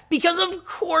that because of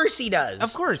course he does.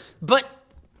 Of course. But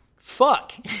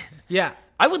fuck. Yeah.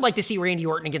 I would like to see Randy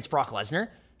Orton against Brock Lesnar.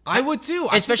 I would too.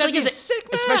 Especially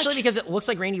because it looks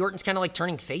like Randy Orton's kind of like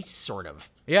turning face, sort of.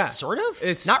 Yeah. Sort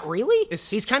of? Not really.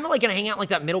 He's kind of like going to hang out in like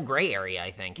that middle gray area,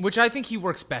 I think. Which I think he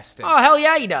works best in. Oh, hell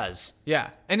yeah, he does. Yeah.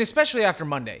 And especially after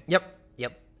Monday. Yep. So.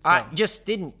 I just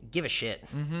didn't give a shit.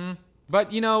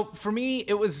 But, for me,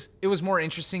 it was more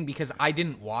interesting because I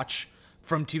didn't watch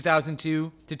from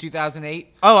 2002 to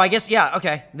 2008. Oh, I guess, yeah,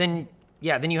 okay. Then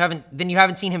you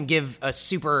haven't seen him give a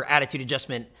super attitude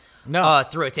adjustment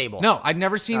through a table. No, I'd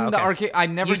never seen the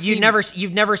RKO.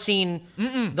 You've never seen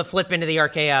the flip into the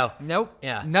RKO. Nope.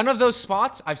 Yeah. None of those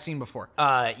spots I've seen before.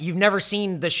 You've never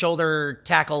seen the shoulder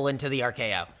tackle into the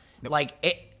RKO. Nope.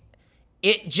 Like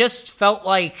it just felt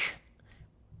like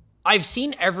I've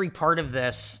seen every part of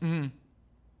this. Mm-hmm.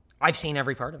 I've seen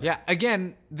every part of it. Yeah.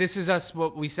 Again, this is us.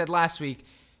 What we said last week.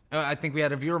 I think we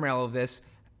had a viewer mail of this,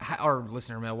 or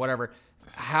listener mail, whatever.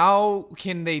 How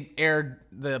can they air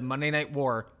the Monday Night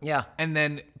War? Yeah. And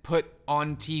then put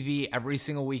on TV every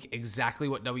single week exactly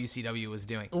what WCW was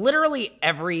doing? Literally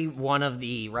every one of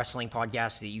the wrestling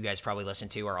podcasts that you guys probably listen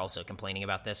to are also complaining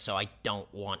about this, so I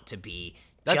don't want to be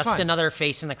That's fine. another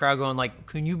face in the crowd going like,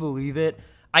 can you believe it?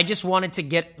 I just wanted to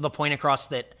get the point across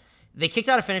that they kicked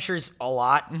out of finishers a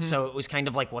lot, so it was kind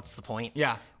of like, what's the point?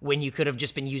 Yeah. When you could have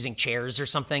just been using chairs or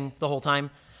something the whole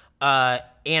time.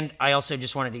 And I also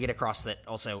just wanted to get across that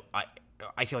also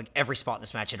I feel like every spot in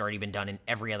this match had already been done in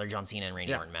every other John Cena and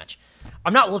Randy Orton match.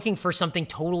 I'm not looking for something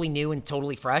totally new and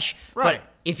totally fresh, right.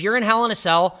 But if you're in Hell in a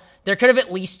Cell, there could have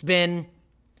at least been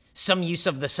some use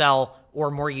of the cell or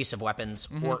more use of weapons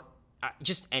or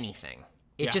just anything.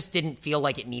 It just didn't feel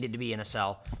like it needed to be in a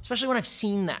cell, especially when I've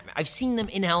seen that. I've seen them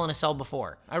in Hell in a Cell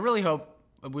before. I really hope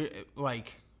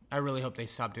they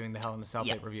stop doing the Hell in a Cell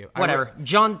pay-per-view. Whatever.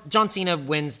 John Cena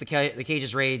wins the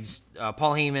Cage's raids.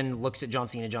 Paul Heyman looks at John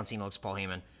Cena. John Cena looks at Paul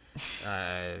Heyman.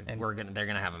 They're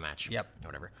gonna have a match. Yep.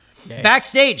 Whatever. Yeah.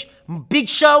 Backstage, Big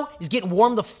Show is getting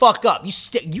warmed the fuck up. You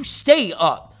stay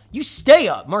up. You stay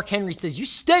up. Mark Henry says you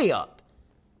stay up.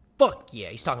 Fuck yeah.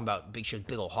 He's talking about Big Show's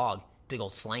big old hog, big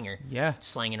old slanger. Yeah.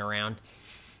 Slanging around.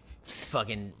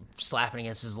 Fucking slapping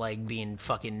against his leg, being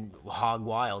fucking hog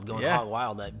wild, going hog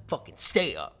wild. Fucking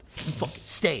stay up. Fucking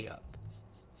stay up.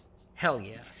 Hell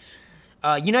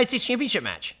yeah. United States Championship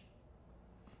match.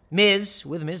 Miz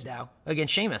with Mizdow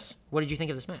against Sheamus. What did you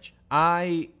think of this match?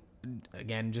 I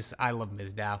love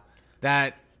Mizdow.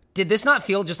 Did this not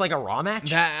feel just like a Raw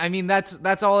match?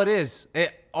 That's all it is.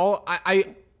 All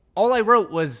I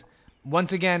wrote was,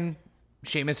 once again,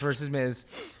 Sheamus versus Miz,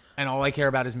 and all I care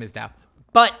about is Mizdow.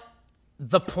 But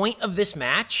the point of this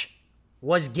match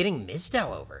was getting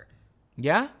Mizdow over.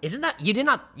 Yeah? Isn't that you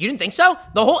didn't think so?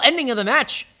 The whole ending of the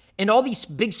match and all these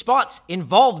big spots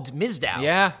involved Mizdow.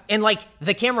 Yeah. And like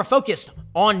the camera focused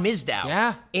on Mizdow.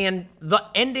 Yeah. And the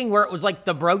ending where it was like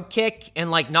the Brogue Kick and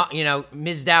like not,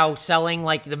 Mizdow selling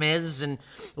like the Miz and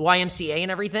the YMCA and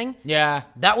everything. Yeah.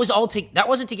 That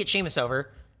wasn't to get Sheamus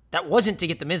over. That wasn't to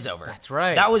get the Miz over. That's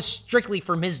right. That was strictly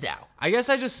for Mizdow. I guess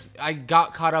I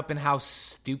got caught up in how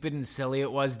stupid and silly it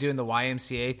was doing the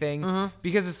YMCA thing.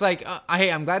 Because it's like,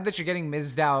 hey, I'm glad that you're getting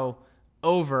Mizdow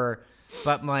over,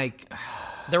 but I'm like...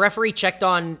 The referee checked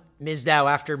on Mizdow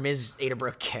after Miz ate a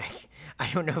Brogue Kick. I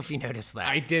don't know if you noticed that.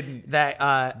 I didn't.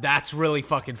 That's really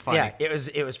fucking funny. Yeah,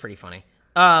 it was pretty funny.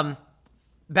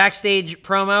 Backstage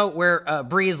promo where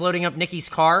Brie is loading up Nikki's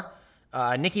car.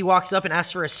 Nikki walks up and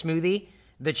asks for a smoothie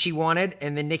that she wanted,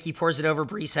 and then Nikki pours it over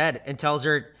Brie's head and tells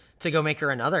her to go make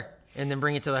her another and then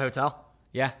bring it to the hotel.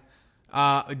 Yeah.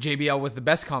 JBL with the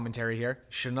best commentary here.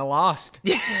 Shouldn't have lost.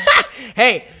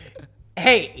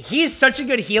 Hey, he's such a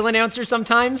good heel announcer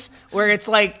sometimes where it's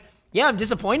like, yeah, I'm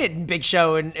disappointed in Big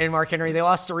Show and Mark Henry. They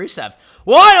lost to Rusev.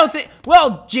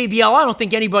 JBL, I don't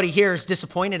think anybody here is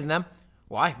disappointed in them.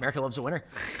 Why? America loves a winner.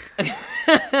 Him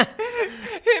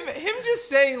just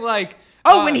saying like,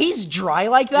 when he's dry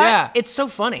like that, yeah. It's so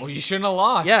funny. Well, you shouldn't have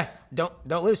lost. Yeah, don't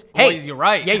lose. Hey, well, you're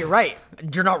right. Yeah, you're right.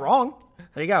 You're not wrong.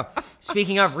 There you go.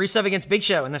 Speaking of, Rusev against Big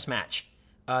Show in this match.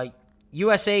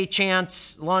 USA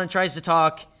chants. Lana tries to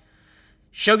talk.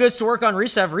 Show goes to work on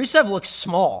Rusev. Rusev looks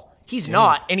small. He's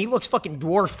not, and he looks fucking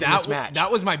dwarfed in this match. That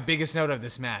was my biggest note of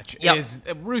this match. Yep.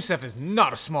 Rusev is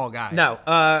not a small guy. No.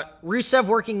 Rusev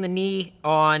working the knee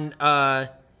on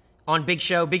Big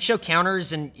Show. Big Show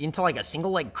counters and into like a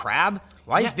single leg crab.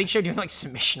 Why is Big Show doing like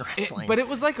submission wrestling? But it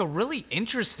was like a really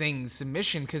interesting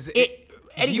submission because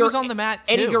he was on the mat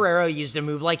too. Eddie Guerrero used a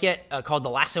move like it called the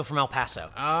Lasso from El Paso.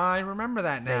 I remember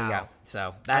that now. There you go.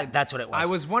 So that's what it was. I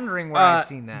was wondering where I'd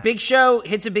seen that. Big Show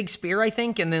hits a big spear, I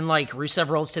think, and then like Rusev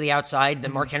rolls to the outside.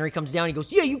 Then Mark Henry comes down. He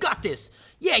goes, "Yeah, you got this.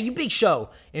 Yeah, you Big Show."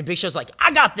 And Big Show's like,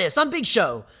 "I got this. I'm Big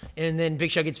Show." And then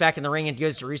Big Show gets back in the ring and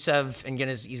goes to Rusev and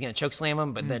he's gonna choke slam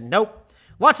him, but then nope.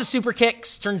 Lots of super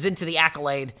kicks, turns into the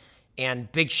Accolade,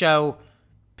 and Big Show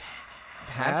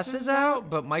passes out.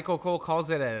 But Michael Cole calls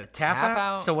it a tap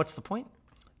out. So what's the point?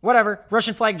 Whatever.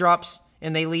 Russian flag drops,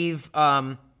 and they leave.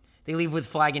 They leave with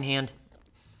flag in hand.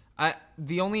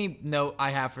 The only note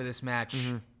I have for this match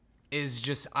is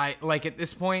just at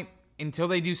this point, until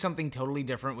they do something totally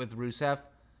different with Rusev,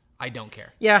 I don't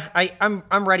care. Yeah, I'm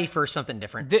ready for something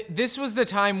different. This was the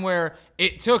time where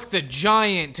it took the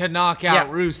Giant to knock out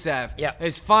Rusev. Yeah.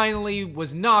 It finally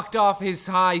was knocked off his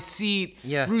high seat.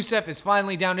 Yeah. Rusev is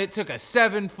finally down. It took a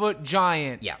 7-foot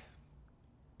Giant. Yeah.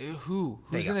 Who's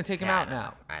going to take him out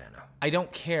now? I don't know. I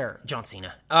don't care. John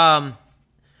Cena.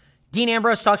 Dean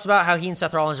Ambrose talks about how he and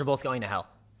Seth Rollins are both going to hell.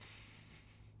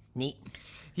 Neat.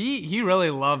 He really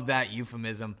loved that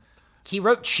euphemism. He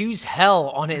wrote "choose hell"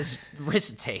 on his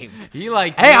wrist tape.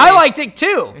 I liked it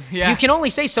too. Yeah. You can only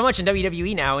say so much in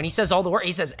WWE now, and he says all the words.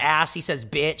 He says ass, he says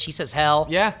bitch, he says hell.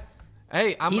 Yeah.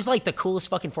 Hey, he's like the coolest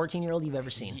fucking 14-year-old you've ever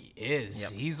seen. He is.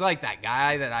 Yep. He's like that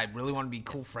guy that I really want to be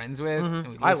cool friends with.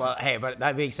 Hey, but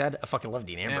that being said, I fucking love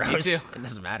Dean Ambrose. Yeah, me too. It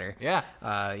doesn't matter.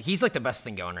 Yeah. He's like the best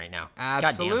thing going right now.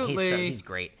 Absolutely. Goddamn, he's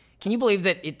great. Can you believe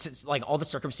that it's like all the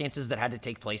circumstances that had to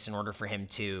take place in order for him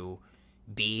to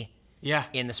be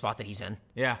in the spot that he's in?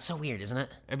 Yeah. So weird, isn't it?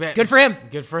 I bet. Good for him.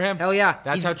 Good for him. Hell yeah.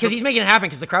 Because he's making it happen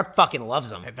because the crowd fucking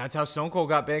loves him. That's how Stone Cold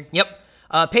got big. Yep.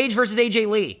 Paige versus AJ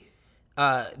Lee.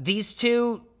 These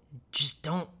two just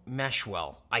don't mesh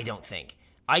well, I don't think.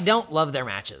 I don't love their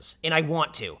matches, and I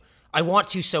want to. I want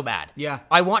to so bad. Yeah.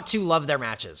 I want to love their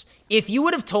matches. If you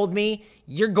would have told me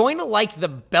you're going to like the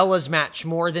Bellas match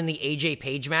more than the AJ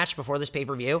Paige match before this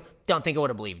pay-per-view, don't think I would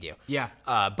have believed you. Yeah.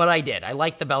 But I did. I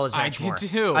liked the Bellas match more. I did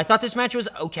too. I thought this match was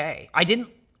okay. I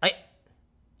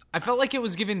felt like it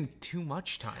was given too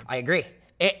much time. I agree.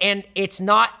 And it's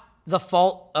not the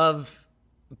fault of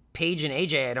Paige and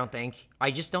AJ, I don't think.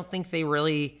 I just don't think they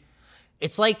really...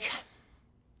 It's like...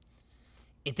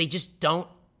 they just don't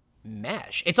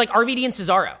mesh. It's like RVD and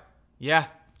Cesaro. Yeah.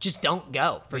 Just don't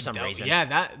go for some reason.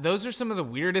 Yeah, those are some of the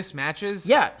weirdest matches.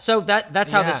 Yeah, so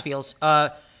that's how this feels.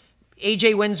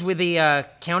 AJ wins with the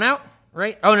count out,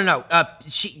 right? Oh, no.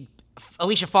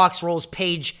 Alicia Fox rolls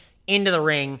Paige into the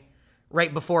ring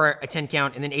right before a 10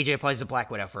 count, and then AJ applies the Black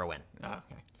Widow for a win. Oh,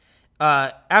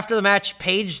 okay. After the match,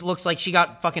 Paige looks like she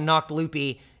got fucking knocked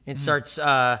loopy and starts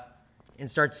kind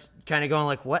of going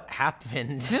like, what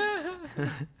happened?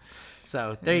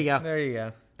 So there you go. There you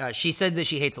go. She said that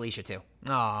she hates Alicia too.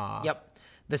 Aww. Yep.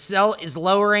 The cell is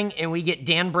lowering, and we get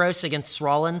Dan Brose against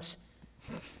Rollins.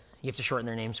 You have to shorten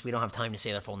their names. We don't have time to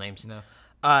say their full names. No.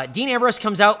 Dean Ambrose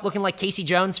comes out looking like Casey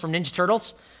Jones from Ninja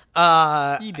Turtles.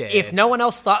 He did. If no one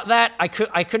else thought that, I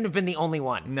couldn't have been the only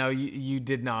one. No, you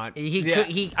did not.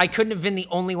 I couldn't have been the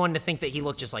only one to think that he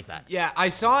looked just like that. Yeah, I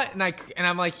saw it, and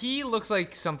I'm like, he looks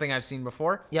like something I've seen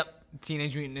before. Yep.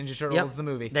 Teenage Mutant Ninja Turtles, the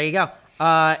movie. There you go.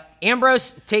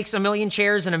 Ambrose takes a million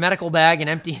chairs and a medical bag and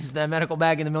empties the medical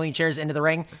bag and the million chairs into the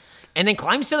ring, and then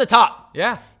climbs to the top.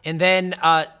 Yeah. And then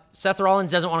Seth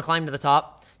Rollins doesn't want to climb to the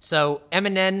top, so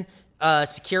M&N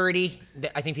security.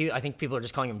 I think people are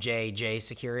just calling him J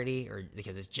Security, or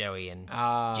because it's Joey and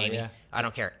Jamie. Yeah. I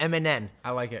don't care. M&N.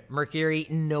 I like it. Mercury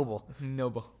Noble.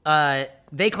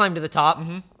 They climb to the top.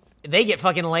 Mm-hmm. They get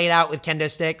fucking laid out with kendo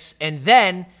sticks, and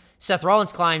then Seth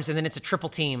Rollins climbs, and then it's a triple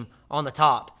team on the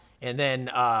top. And then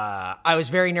I was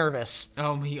very nervous.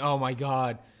 Oh my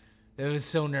God. It was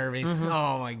so nervous. Mm-hmm.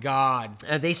 Oh my God.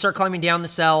 They start climbing down the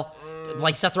cell,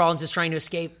 like Seth Rollins is trying to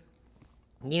escape.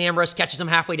 Dean Ambrose catches him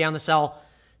halfway down the cell.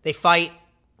 They fight.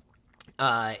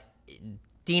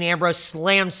 Dean Ambrose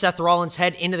slams Seth Rollins'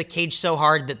 head into the cage so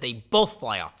hard that they both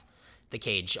fly off the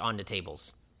cage onto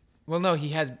tables. Well, no,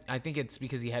 I think it's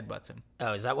because he headbutts him.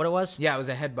 Oh, is that what it was? Yeah, it was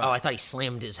a headbutt. Oh, I thought he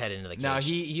slammed his head into the cage. No,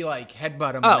 he like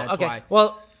headbutt him, oh, and that's okay. why.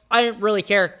 Well, I didn't really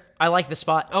care. I like the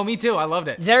spot. Oh, me too. I loved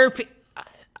it.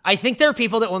 I think there are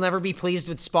people that will never be pleased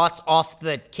with spots off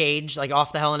the cage, like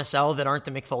off the Hell in a Cell, that aren't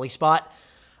the Mick Foley spot.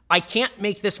 I can't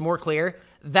make this more clear.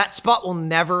 That spot will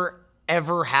never,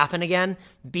 ever happen again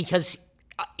because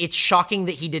it's shocking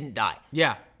that he didn't die.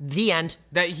 Yeah. The end.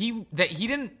 That he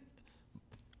didn't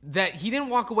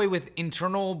walk away with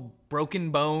internal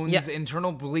broken bones,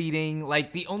 internal bleeding.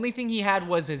 Like, the only thing he had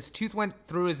was his tooth went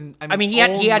through his...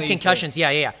 he had concussions.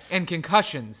 Yeah. And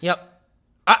concussions. Yep.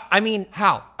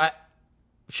 How?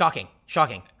 Shocking.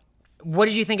 What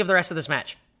did you think of the rest of this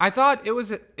match? I thought it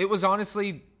was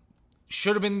honestly...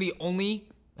 should have been the only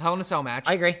Hell in a Cell match.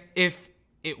 I agree. If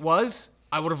it was,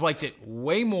 I would have liked it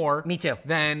way more. Me too.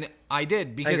 Than I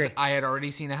did because I had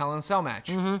already seen a Hell in a Cell match.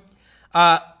 Mm-hmm.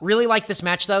 Really liked this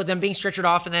match though. Them being stretchered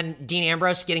off and then Dean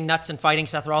Ambrose getting nuts and fighting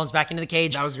Seth Rollins back into the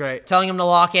cage. That was great. Telling him to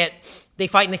lock it. They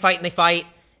fight and they fight.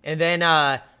 And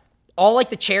then all like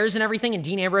the chairs and everything, and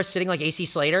Dean Ambrose sitting like AC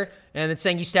Slater and then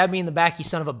saying, "You stabbed me in the back, you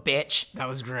son of a bitch." That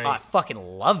was great. Oh, I fucking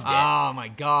loved it. Oh my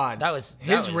God.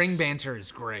 His ring banter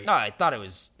is great. No, I thought it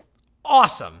was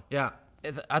awesome. Yeah.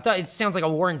 I thought it sounds like a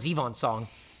Warren Zevon song.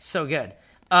 So good.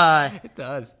 It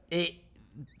does.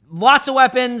 Lots of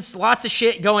weapons, lots of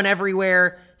shit going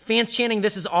everywhere. Fans chanting,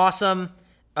 "This is awesome."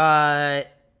 The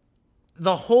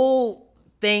whole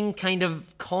thing kind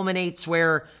of culminates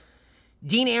where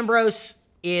Dean Ambrose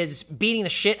is beating the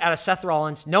shit out of Seth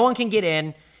Rollins. No one can get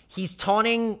in. He's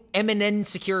taunting M&N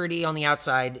security on the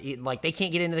outside. Like, they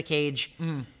can't get into the cage.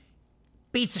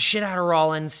 beats the shit out of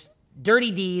Rollins.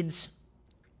 Dirty deeds.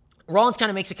 Rollins kind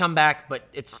of makes a comeback, but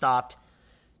it's stopped.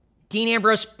 Dean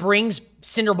Ambrose brings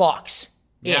Cinderbox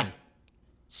in.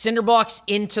 Cinderbox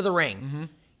into the ring. Mm-hmm.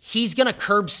 He's going to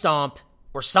curb stomp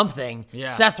or something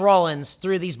Seth Rollins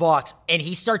through these blocks, and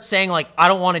he starts saying, like, I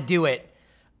don't want to do it.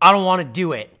 I don't want to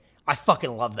do it. I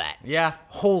fucking love that. Yeah.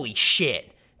 Holy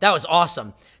shit. That was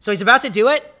awesome. So he's about to do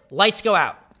it. Lights go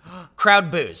out. Crowd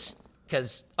boos.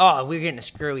 Because, we're getting a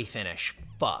screwy finish.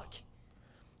 Fuck.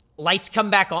 Lights come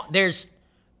back on. There's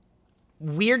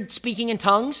weird speaking in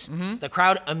tongues. Mm-hmm. The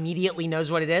crowd immediately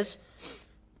knows what it is.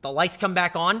 The lights come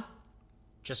back on.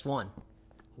 Just one.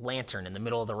 Lantern in the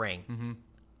middle of the ring. Mm-hmm.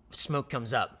 Smoke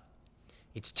comes up.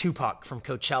 It's Tupac from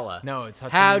Coachella. No, it's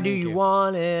Hudson. How do you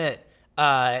want it?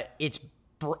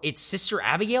 It's Sister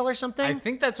Abigail or something? I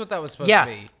think that's what that was supposed to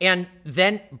be. And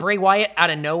then Bray Wyatt out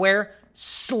of nowhere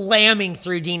slamming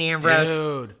through Dean Ambrose.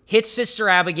 Dude. Hits Sister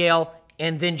Abigail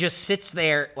and then just sits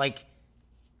there like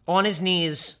on his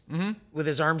knees with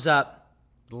his arms up.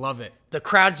 Love it. The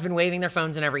crowd's been waving their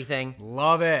phones and everything.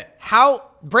 Love it. How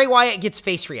Bray Wyatt gets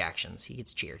face reactions. He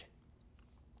gets cheered.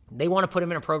 They want to put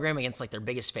him in a program against like their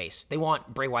biggest face. They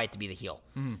want Bray Wyatt to be the heel.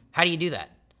 Mm. How do you do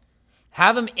that?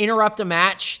 Have him interrupt a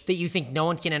match that you think no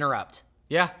one can interrupt.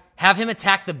 Yeah. Have him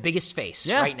attack the biggest face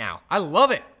right now. I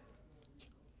love it.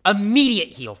 Immediate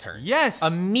heel turn. Yes.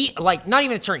 Like, not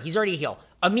even a turn. He's already a heel.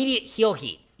 Immediate heel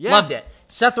heat. Yeah. Loved it.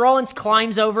 Seth Rollins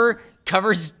climbs over,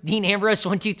 covers Dean Ambrose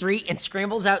 1, 2, 3, and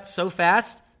scrambles out so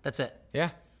fast. That's it.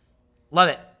 Yeah. Love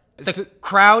it. The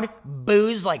crowd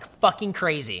boos like fucking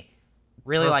crazy.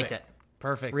 Really liked it.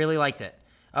 Perfect. Really liked it.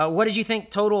 What did you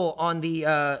think total on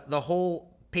the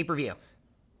whole pay-per-view?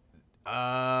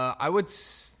 I would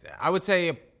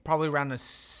say probably around a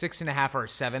 6.5 or a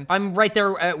 7. I'm right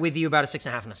there with you, about a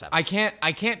 6.5 and a 7.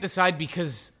 I can't decide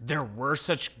because there were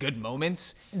such good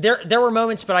moments. There were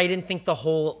moments, but I didn't think the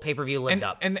whole pay-per-view lived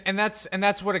up. And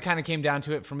that's what it kind of came down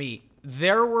to it for me.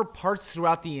 There were parts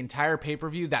throughout the entire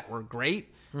pay-per-view that were great.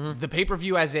 Mm-hmm. The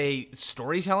pay-per-view as a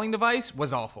storytelling device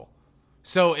was awful.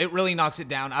 So it really knocks it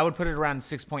down. I would put it around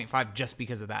 6.5 just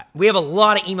because of that. We have a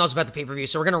lot of emails about the pay-per-view,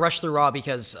 so we're going to rush through Raw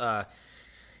because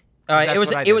it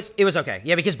was okay.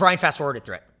 Yeah, because Bryan fast-forwarded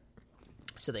through it.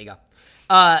 So there you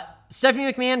go.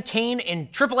 Stephanie McMahon, Kane,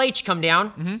 and Triple H come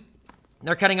down. Mm-hmm.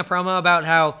 They're cutting a promo about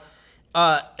how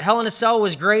Hell in a Cell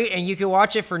was great and you could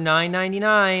watch it for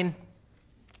 $9.99.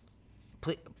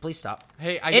 Please stop.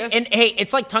 Hey, I guess... And hey,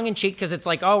 it's like tongue-in-cheek because it's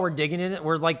like, we're digging in it.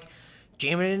 We're like...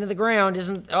 jamming it into the ground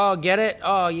get it?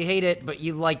 Oh, you hate it, but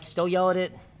you like still yell at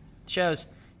it. Shows.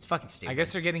 It's fucking stupid. I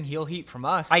guess they're getting heel heat from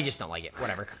us. I just don't like it.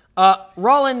 Whatever.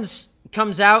 Rollins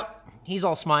comes out. He's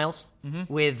all smiles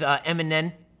with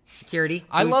M&N security.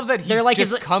 I love that he like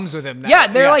just comes with him now. Yeah,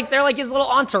 they're like his little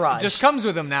entourage. Just comes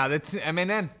with him now. That's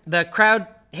M&N. The crowd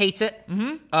hates it.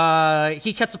 Mm-hmm.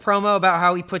 He cuts a promo about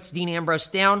how he puts Dean Ambrose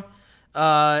down.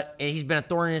 And he's been a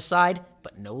thorn in his side,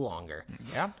 but no longer.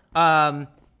 Yeah.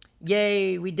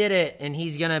 Yay, we did it, and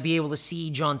he's going to be able to see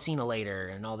John Cena later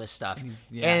and all this stuff.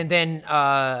 Yeah. And then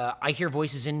I hear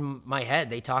voices in my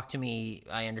head. They talk to me.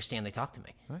 I understand they talk to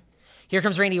me. What? Here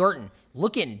comes Randy Orton,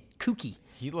 looking kooky.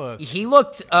 He looked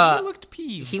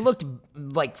peeved. He looked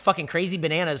like fucking crazy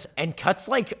bananas and cuts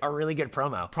like a really good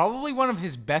promo. Probably one of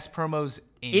his best promos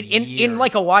in years. In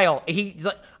like a while.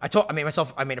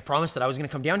 I made a promise that I was going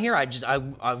to come down here. I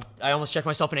almost checked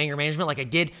myself in anger management like I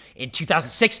did in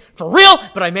 2006 for real,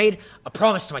 but I made a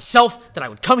promise to myself that I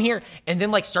would come here and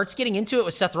then like starts getting into it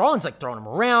with Seth Rollins, like throwing him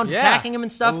around, attacking him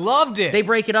and stuff. I loved it. They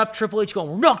break it up. Triple H going,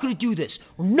 we're not going to do this.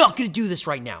 We're not going to do this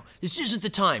right now. This isn't the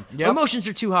time. Yep. Emotions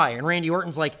are too high. And Randy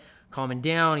Orton's like calming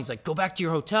down. He's like, go back to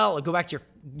your hotel, or go back to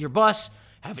your bus,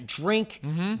 have a drink,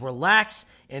 relax.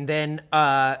 And then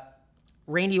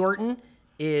Randy Orton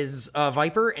is a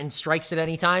Viper and strikes at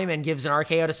any time and gives an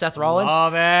RKO to Seth Rollins.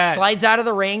 Love it. Slides out of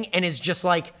the ring and is just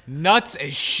like nuts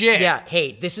as shit. Yeah,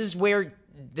 hey, this is where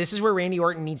Randy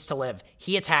Orton needs to live.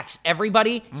 He attacks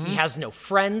everybody. He has no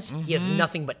friends. He has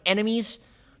nothing but enemies.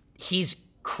 He's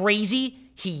crazy.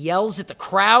 He yells at the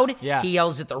crowd. Yeah. He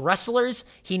yells at the wrestlers.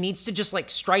 He needs to just like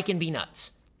strike and be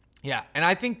nuts. Yeah, and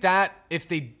I think that if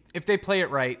they play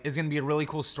it right, is going to be a really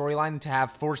cool storyline to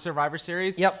have for Survivor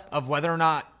Series. Yep. Of whether or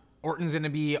not Orton's going to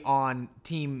be on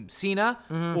Team Cena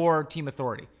or Team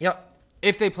Authority. Yep.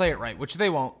 If they play it right, which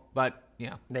they won't, but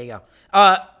yeah. There you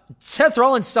go. Seth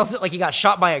Rollins sells it like he got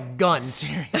shot by a gun.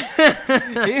 Seriously.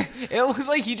 It looks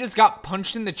like he just got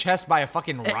punched in the chest by a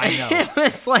fucking rhino.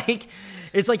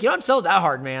 It's like you don't sell it that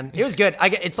hard, man. It was good.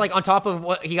 It's like on top of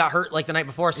what he got hurt like the night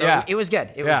before, so it was good.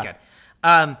 It was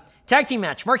good. Tag team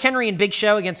match: Mark Henry and Big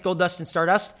Show against Goldust and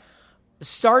Stardust.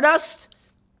 Stardust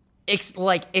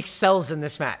excels in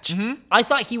this match. I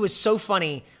thought he was so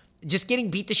funny, just getting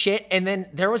beat to shit. And then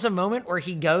there was a moment where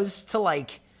he goes to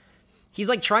he's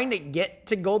trying to get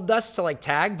to Goldust to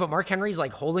tag, but Mark Henry's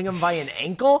holding him by an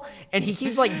ankle, and he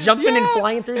keeps jumping and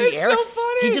flying through the air. So funny.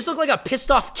 He just looked like a pissed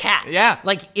off cat. Yeah.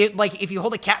 If you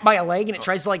hold a cat by a leg and it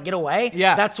tries to get away.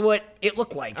 Yeah. That's what it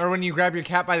looked like. Or when you grab your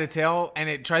cat by the tail and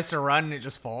it tries to run and it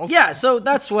just falls. Yeah. So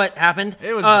that's what happened.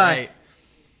 It was great.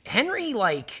 Henry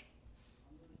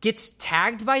gets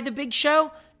tagged by the Big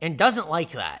Show and doesn't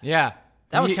like that. Yeah.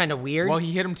 That was kind of weird. Well,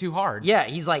 he hit him too hard. Yeah.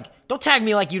 He's like, don't tag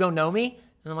me like you don't know me.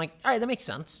 And I'm like, all right, that makes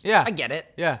sense. Yeah. I get it.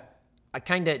 Yeah. It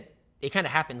kind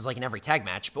of happens in every tag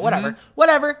match, but whatever.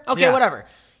 Whatever. Okay, Yeah. whatever.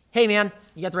 Hey, man,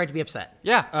 you got the right to be upset.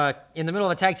 Yeah. In the middle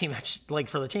of a tag team match,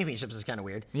 for the championships is kind of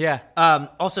weird. Yeah.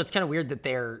 Also, it's kind of weird that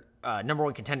they're number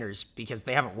one contenders because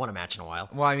they haven't won a match in a while.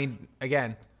 Well, I mean,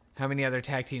 again, how many other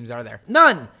tag teams are there?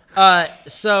 None.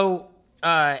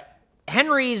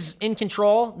 Henry's in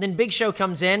control. Then Big Show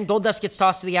comes in. Goldust gets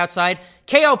tossed to the outside.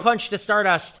 KO punch to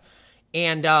Stardust.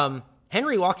 And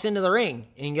Henry walks into the ring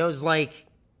and goes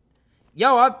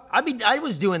yo, I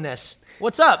was doing this.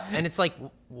 What's up? And it's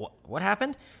what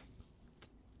happened?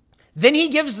 Then he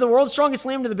gives the world's strongest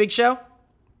slam to the Big Show,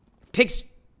 picks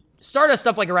Stardust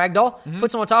up like a rag doll,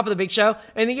 puts him on top of the Big Show,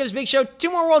 and then gives Big Show 2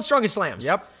 more world's strongest slams.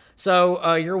 Yep.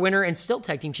 So you're a winner and still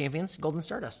tag team champions, Golden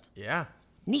Stardust. Yeah.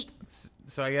 Neat.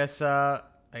 So I guess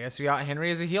we got Henry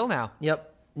as a heel now. Yep.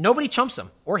 Nobody chumps him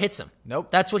or hits him.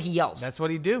 Nope. That's what he yells. That's what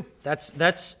he do.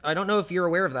 That's. I don't know if you're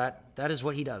aware of that. That is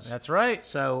what he does. That's right.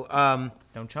 So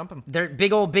Don't chump him. they're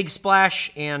big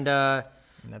splash, and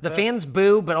the fans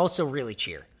boo, but also really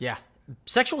cheer. Yeah.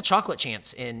 Sexual chocolate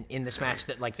chants in this match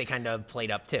that they kind of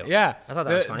played up too. Yeah. I thought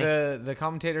that was funny. The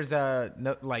commentators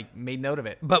made note of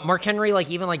it. But Mark Henry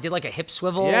even did a hip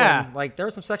swivel. Yeah. And, there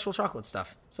was some sexual chocolate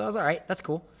stuff. So I was all right. That's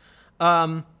cool.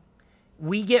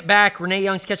 We get back. Renee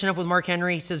Young's catching up with Mark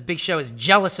Henry. He says Big Show is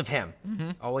jealous of him.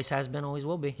 Always has been, always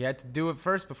will be. He had to do it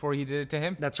first before he did it to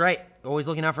him. That's right. Always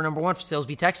looking out for number 1 for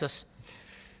Silsbee, Texas.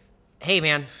 Hey,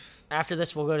 man. After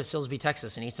this, we'll go to Silsbee,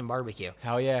 Texas and eat some barbecue.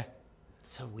 Hell yeah.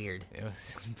 It's so weird. It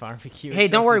was barbecue. Hey,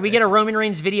 don't worry. We get a Roman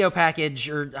Reigns video package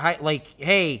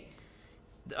hey,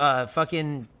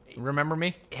 fucking... Remember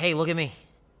me? Hey, look at me.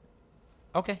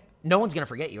 Okay. No one's going to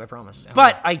forget you, I promise.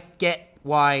 But I get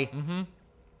why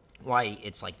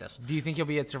it's like this. Do you think he'll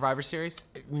be at Survivor Series?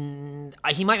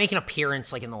 He might make an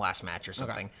appearance in the last match or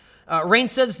something. Okay.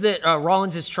 Reigns says that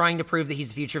Rollins is trying to prove that he's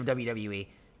the future of WWE,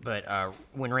 but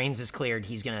when Reigns is cleared,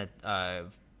 he's gonna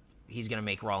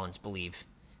make Rollins believe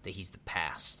that he's the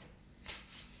past.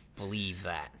 Believe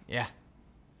that. Yeah.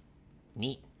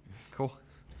 Neat. Cool.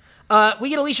 We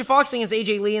get Alicia Fox against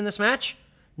AJ Lee in this match.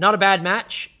 Not a bad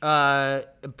match.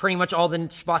 Pretty much all the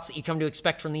spots that you come to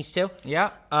expect from these two. Yeah.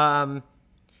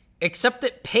 Except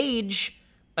that Paige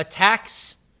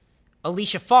attacks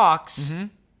Alicia Fox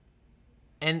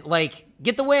and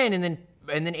get the win, and then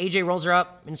AJ rolls her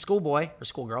up in schoolboy or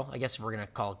schoolgirl, I guess if we're gonna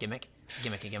call it gimmick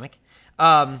a gimmick.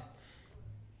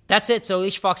 That's it. So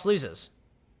Alicia Fox loses,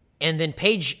 and then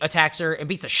Paige attacks her and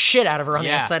beats the shit out of her on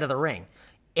the outside of the ring,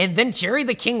 and then Jerry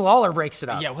the King Lawler breaks it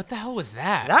up. Yeah, what the hell was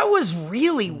that? That was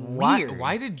really weird.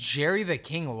 Why did Jerry the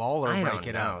King Lawler break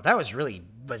it up? That was really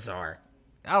bizarre.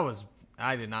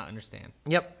 I did not understand.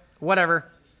 Yep.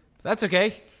 Whatever. That's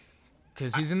okay,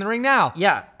 because he's in the ring now.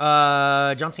 Yeah.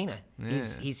 John Cena.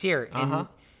 He's here. And,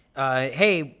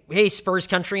 hey, Spurs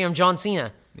country. I'm John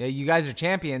Cena. Yeah, you guys are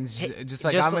champions. Just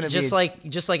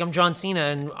like I'm John Cena,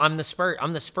 and I'm the Spurs.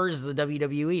 I'm the Spurs of the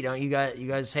WWE. Don't you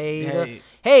guys?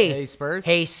 Hey, Spurs.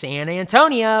 Hey, San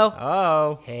Antonio.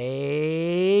 Oh.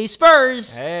 Hey,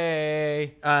 Spurs.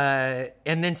 Hey.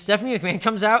 And then Stephanie McMahon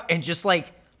comes out and just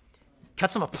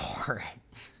cuts them apart.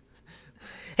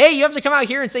 Hey, you have to come out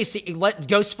here and say, "Let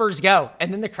go Spurs go,"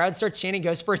 and then the crowd starts chanting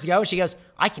 "Go Spurs go." And she goes,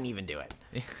 "I can even do it."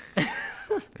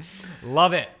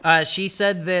 Love it. She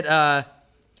said that,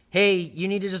 hey, you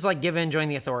need to just give in, join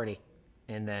the Authority,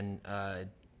 and then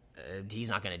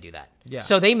he's not going to do that. Yeah.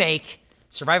 So they make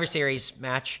Survivor Series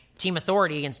match, Team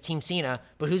Authority against Team Cena,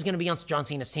 but who's going to be on John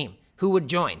Cena's team? Who would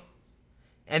join?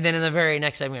 And then in the very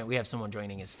next segment, we have someone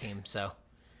joining his team. So,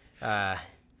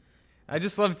 I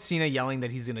just loved Cena yelling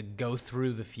that he's going to go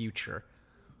through the future.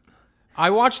 I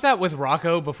watched that with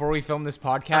Rocco before we filmed this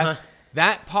podcast.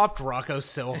 That popped Rocco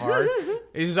so hard.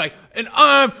 He's like, and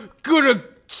I'm going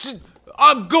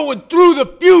through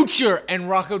the future. And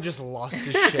Rocco just lost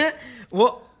his shit.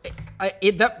 Well,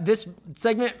 this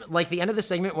segment, the end of the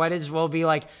segment, might as well be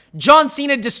John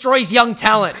Cena destroys young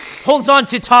talent, holds on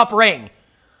to top ring.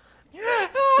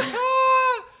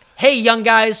 Hey, young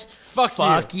guys.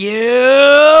 Fuck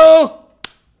you.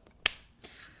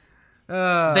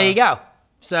 There you go.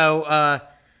 So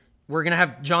we're going to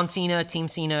have John Cena, Team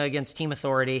Cena against Team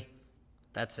Authority.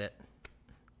 That's it.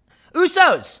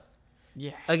 Usos!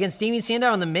 Yeah. Against Damien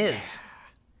Sandow and The Miz.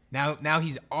 Yeah. Now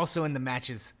he's also in the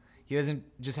matches. He doesn't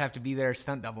just have to be there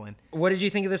stunt doubling. What did you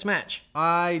think of this match?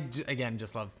 I, again,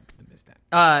 just love The Miz.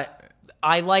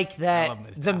 I like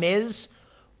that The Miz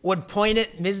would point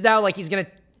at Mizdow like he's going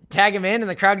to tag him in, and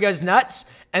the crowd goes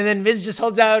nuts, and then Miz just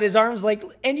holds out his arms like,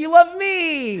 and you love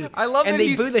me! I love and that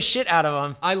they boo the shit out of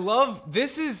him. I love,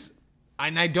 this is,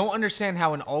 and I don't understand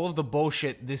how in all of the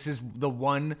bullshit, this is the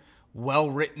one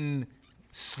well-written,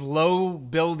 slow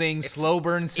building, slow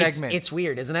burn segment. It's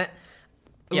weird, isn't it?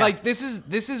 Yeah. Like, this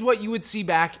is what you would see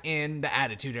back in the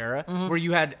Attitude Era, where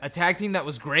you had a tag team that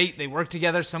was great. They worked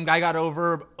together. Some guy got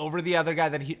over the other guy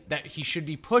that he should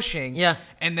be pushing. Yeah.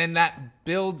 And then that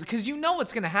builds, because you know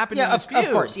what's going to happen in Yeah, this feud.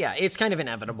 of course. Yeah, it's kind of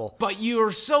inevitable. But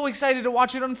you're so excited to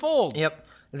watch it unfold. Yep.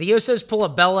 The Usos pull a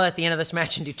Bella at the end of this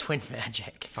match and do twin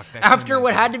magic. Fuck that After twin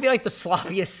what magic. had to be like the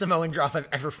sloppiest Samoan drop I've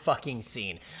ever fucking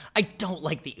seen. I don't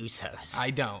like the Usos.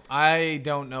 I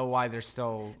don't know why they're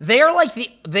still... They are like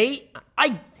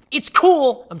it's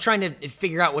cool. I'm trying to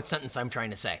figure out what sentence I'm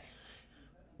trying to say.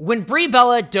 When Brie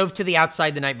Bella dove to the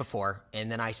outside the night before, and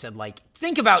then I said, like,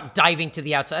 think about diving to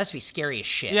the outside. That's be scary as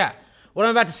shit. Yeah. What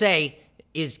I'm about to say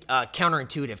is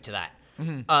counterintuitive to that.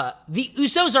 The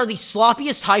Usos are the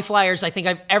sloppiest high flyers I think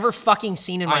I've ever fucking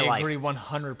seen in my life. I agree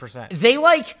 100%. They,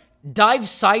 like, dive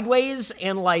sideways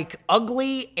and, like,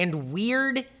 ugly and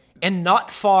weird and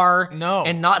not far. No.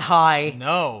 And not high.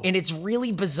 No. And it's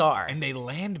really bizarre. And they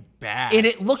land bad. And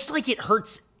it looks like it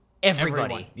hurts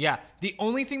everybody. Everyone. Yeah. The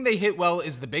only thing they hit well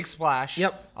is the big splash.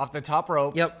 Yep. Off the top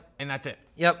rope. Yep. And that's it.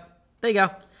 Yep. There you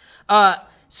go.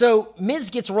 So Miz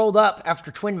gets rolled up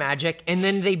after twin magic, and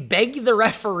then they beg the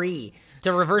referee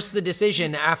to reverse the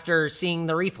decision after seeing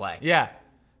the replay. Yeah.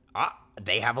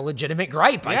 They have a legitimate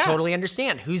gripe. I Yeah. totally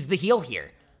understand. Who's the heel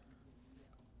here?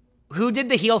 Who did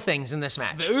the heel things in this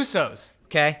match? The Usos.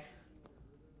 Okay.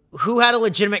 Who had a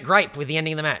legitimate gripe with the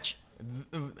ending of the match?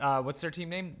 What's their team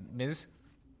name? Miz?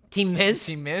 Team Miz?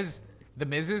 Team Miz? The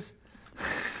Mizes?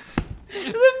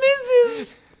 The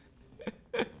Mizes!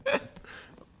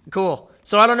 Cool.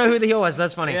 So I don't know who the heel was.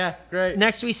 That's funny. Yeah, great.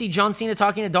 Next, we see John Cena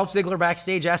talking to Dolph Ziggler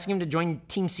backstage, asking him to join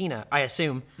Team Cena, I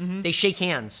assume. They shake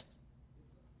hands.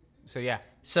 So, yeah.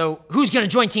 So, who's going to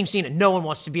join Team Cena? No one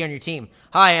wants to be on your team.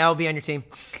 Hi, I'll be on your team.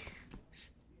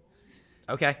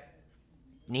 Okay.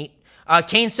 Neat.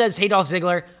 Kane says, hey, Dolph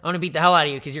Ziggler, I want to beat the hell out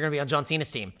of you because you're going to be on John Cena's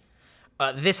team.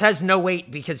 This has no weight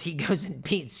because he goes and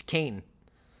beats Kane.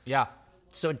 Yeah.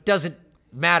 So it doesn't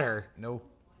matter. No.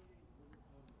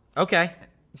 Okay.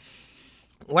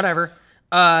 Whatever.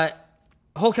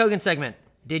 Hulk Hogan segment.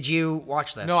 Did you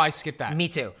watch this? No, I skipped that. Me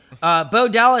too. Bo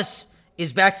Dallas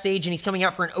is backstage and he's coming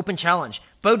out for an open challenge.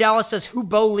 Bo Dallas says who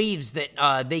Bo leaves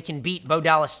that they can beat Bo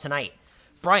Dallas tonight.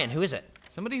 Bryan, who is it?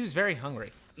 Somebody who's very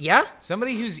hungry. Yeah?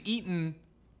 Somebody who's eaten,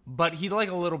 but he'd like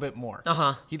a little bit more.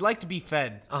 Uh-huh. He'd like to be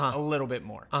fed a little bit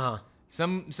more. Uh-huh.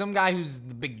 Some guy who's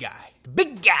the big guy. The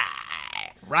big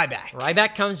guy. Ryback.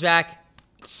 Ryback comes back.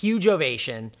 Huge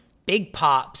ovation. Big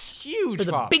pops. Huge for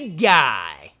the pop. big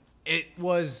guy. It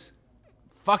was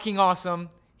fucking awesome.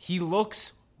 He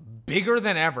looks bigger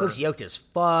than ever. Looks yoked as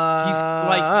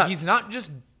fuck. He's not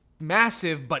just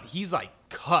massive, but he's like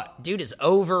cut. Dude is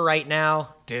over right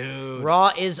now. Dude.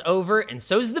 Raw is over, and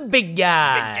so's the big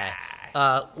guy.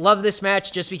 Love this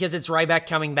match just because it's Ryback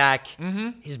coming back.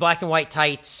 Mm-hmm. His black and white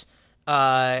tights.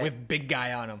 With big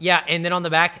guy on him. Yeah, and then on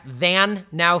the back, Than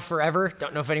Now Forever.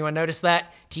 Don't know if anyone noticed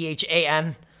that.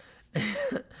 THAN.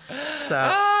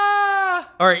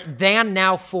 Or Than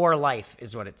Now For Life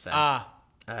is what it said.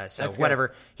 So whatever.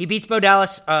 Good. He beats Bo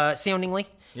Dallas soundingly.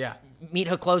 Yeah. Meat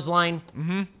hook clothesline.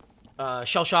 Mm-hmm.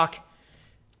 Shell shock.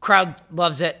 Crowd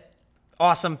loves it.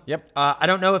 Awesome. Yep. I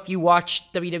don't know if you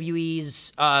watched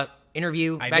WWE's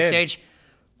interview backstage. Did.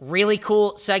 Really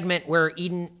cool segment where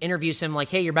Eden interviews him like,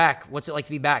 hey, you're back. What's it like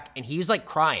to be back? And he was like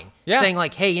crying. Yeah. Saying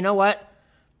like, hey, you know what?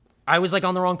 I was like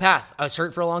on the wrong path. I was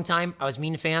hurt for a long time. I was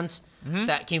mean to fans. Mm-hmm.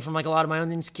 That came from like a lot of my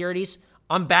own insecurities.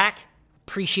 I'm back.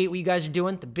 Appreciate what you guys are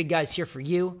doing. The big guy's here for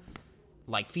you.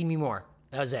 Like, feed me more.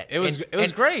 That was it. It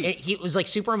was great. It was like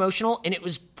super emotional, and it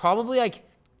was probably like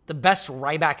the best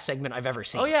Ryback segment I've ever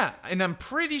seen. Oh yeah, and I'm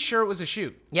pretty sure it was a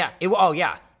shoot. Yeah.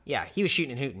 Yeah. He was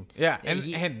shooting and hooting. Yeah,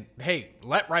 and hey,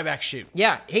 let Ryback shoot.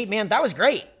 Yeah. Hey man, that was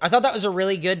great. I thought that was a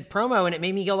really good promo, and it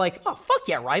made me go like, oh fuck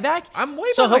yeah, Ryback. I'm way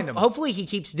behind him. Hopefully he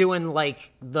keeps doing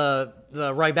like the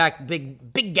Ryback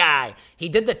big guy. He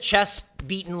did the chest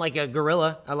beating like a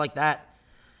gorilla. I like that.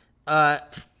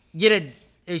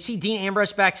 You see Dean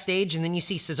Ambrose backstage, and then you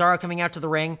see Cesaro coming out to the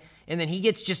ring, And then he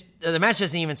gets the match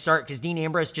doesn't even start because Dean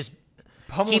Ambrose just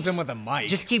pummels him with a mic.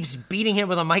 Just keeps beating him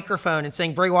with a microphone and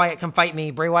saying, Bray Wyatt, come fight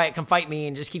me. Bray Wyatt, come fight me.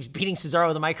 And just keeps beating Cesaro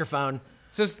with a microphone.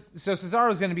 So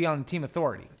Cesaro's going to be on Team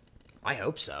Authority. I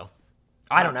hope so.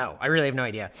 I don't know. I really have no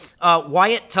idea.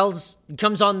 Wyatt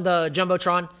comes on the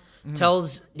Jumbotron,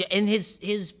 tells, and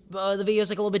the video's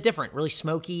like a little bit different, really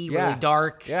smoky, really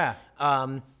dark. Yeah.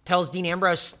 Tells Dean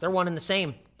Ambrose they're one and the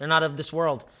same. They're not of this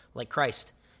world, like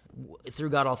Christ.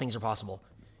 Through God, all things are possible.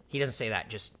 He doesn't say that.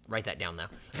 Just write that down,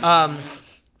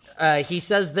 though. He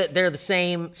says that they're the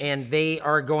same, and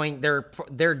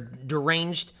they're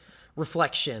deranged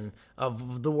reflection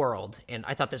of the world. And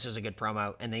I thought this was a good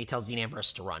promo. And then he tells Dean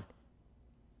Ambrose to run.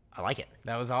 I like it.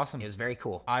 That was awesome. It was very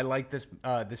cool. I like this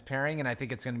pairing, and I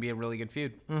think it's going to be a really good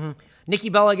feud. Mm-hmm. Nikki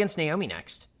Bella against Naomi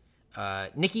next.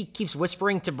 Nikki keeps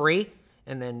whispering to Brie,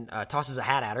 and then tosses a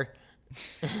hat at her.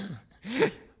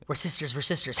 We're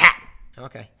sisters. Hat.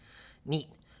 Okay. Neat.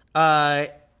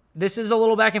 This is a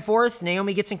little back and forth.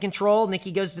 Naomi gets in control.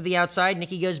 Nikki goes to the outside.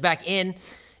 Nikki goes back in.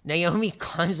 Naomi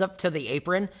climbs up to the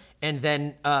apron, and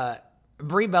then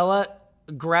Brie Bella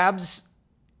grabs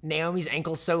Naomi's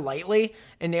ankle so lightly,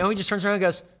 and Naomi just turns around and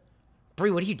goes, Brie,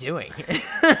 what are you doing?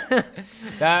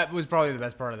 That was probably the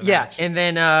best part of the match. Yeah, and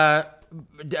then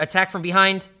attack from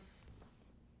behind.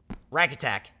 Rack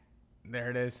attack.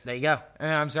 There it is. There you go.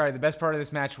 And I'm sorry, the best part of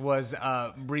this match was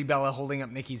Brie Bella holding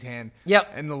up Nikki's hand.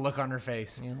 Yep. And the look on her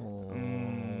face.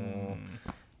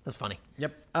 That's funny.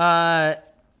 Yep.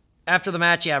 After the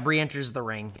match, Brie enters the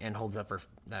ring and holds up her...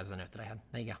 That was the note that I had.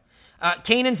 There you go.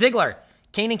 Kane and Ziggler.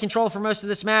 Kane in control for most of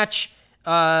this match.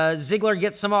 Ziggler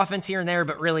gets some offense here and there,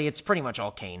 but really it's pretty much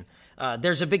all Kane.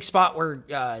 There's a big spot where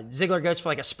Ziggler goes for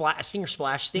like a stinger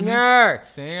splash. Stinger!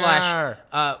 Splash.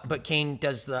 But Kane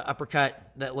does the uppercut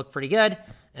that looked pretty good.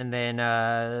 And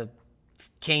then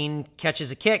Kane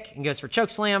catches a kick and goes for choke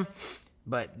slam.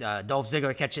 But Dolph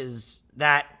Ziggler catches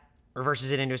that,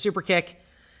 reverses it into a super kick.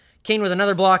 Kane with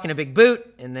another block and a big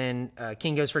boot. And then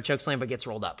Kane goes for a choke slam but gets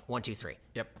rolled up. 1, 2, 3.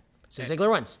 Yep. So Ziggler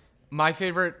wins. My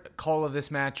favorite call of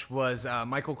this match was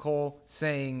Michael Cole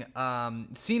saying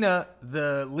Cena,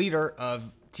 the leader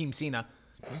of Team Cena.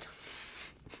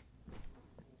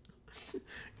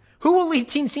 Who will lead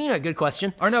Team Cena? Good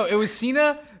question. Or no, it was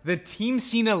Cena, the Team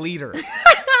Cena leader.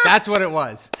 That's what it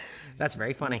was. That's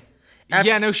very funny.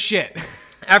 Yeah, no shit.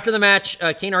 After the match,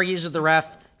 Kane argues with the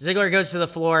ref. Ziggler goes to the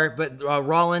floor, but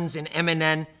Rollins and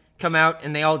MNN come out,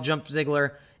 and they all jump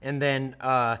Ziggler, and then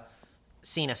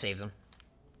Cena saves him.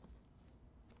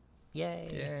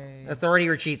 Yay. Authority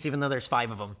retreats, even though there's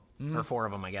 5 of them. Or 4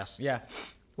 of them, I guess. Yeah.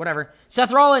 Whatever.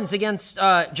 Seth Rollins against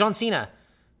John Cena.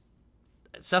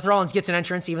 Seth Rollins gets an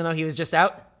entrance, even though he was just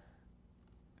out.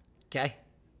 Okay.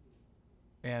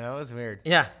 Yeah, that was weird.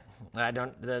 Yeah. I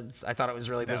thought it was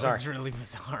really bizarre. That was really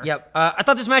bizarre. Yep. I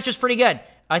thought this match was pretty good.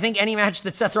 I think any match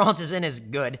that Seth Rollins is in is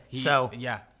good.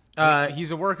 Yeah.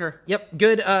 He's a worker. Yep.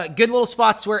 Good little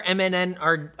spots where MNN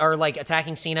are like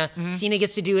attacking Cena. Mm-hmm. Cena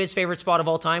gets to do his favorite spot of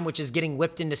all time, which is getting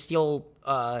whipped into steel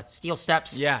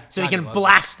steps. Yeah. So he can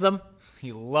blast them.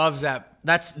 He loves that.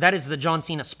 That is the John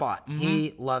Cena spot. Mm-hmm.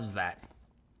 He loves that.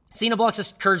 Cena blocks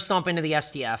a curve stomp into the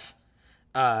STF.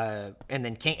 And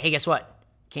then Kane, hey, guess what?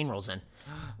 Kane rolls in.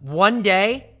 One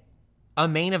day, a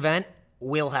main event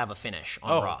will have a finish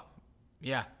on Raw.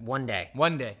 Yeah. One day.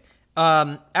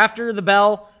 After the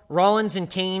bell, Rollins and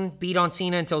Kane beat on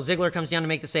Cena until Ziggler comes down to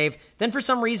make the save. Then for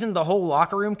some reason, the whole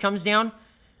locker room comes down.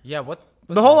 Yeah,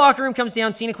 the whole locker room comes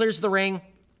down. Cena clears the ring.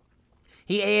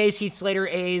 He AAs Heath Slater,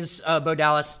 AAs Bo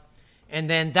Dallas. And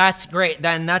then that's great.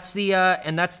 Then that's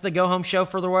the go-home show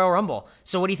for the Royal Rumble.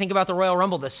 So what do you think about the Royal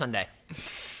Rumble this Sunday?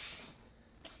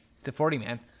 It's a 40,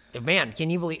 man. Man, can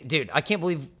you believe... Dude, I can't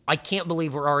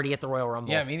believe we're already at the Royal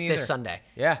Rumble. Yeah, me neither. This Sunday.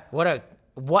 Yeah.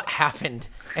 What happened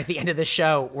at the end of the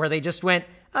show where they just went,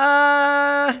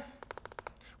 we'll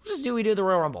just do the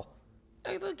Royal Rumble.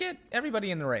 They'll get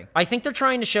everybody in the ring. I think they're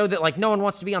trying to show that, like, no one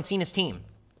wants to be on Cena's team.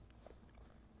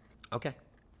 Okay.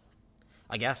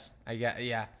 I guess.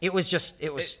 Yeah. It was.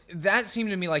 That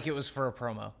seemed to me like it was for a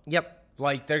promo. Yep.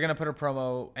 Like, they're going to put a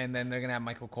promo, and then they're going to have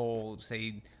Michael Cole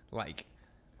say, like,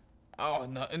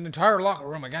 an entire locker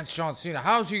room against John Cena.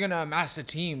 How's he going to amass a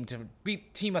team to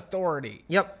beat Team Authority?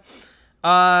 Yep.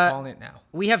 Calling it now.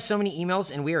 We have so many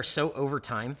emails, and we are so over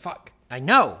time. Fuck. I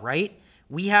know, right?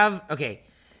 We have,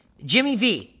 Jimmy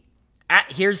V.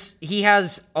 He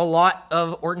has a lot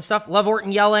of Orton stuff. Love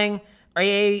Orton yelling.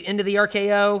 AA into the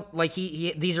RKO. Like,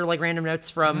 these are like random notes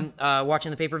from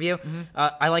watching the pay-per-view. Mm-hmm.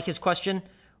 I like his question.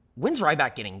 When's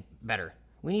Ryback getting better?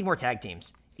 We need more tag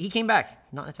teams. He came back.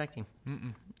 Not in a tag team.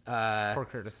 Poor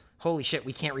Curtis. Holy shit,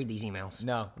 we can't read these emails.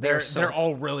 No, they're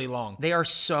all really long. They are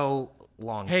so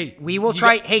long. Hey, we will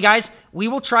try. Hey guys, we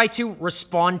will try to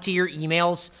respond to your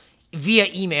emails via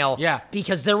email. Yeah.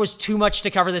 Because there was too much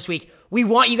to cover this week. We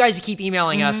want you guys to keep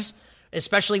emailing us,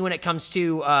 especially when it comes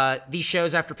to these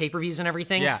shows after pay-per-views and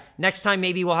everything. Yeah. Next time,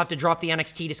 maybe we'll have to drop the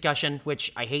NXT mission,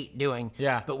 which I hate doing.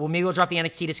 Yeah. But maybe we'll drop the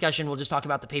NXT discussion. We'll just talk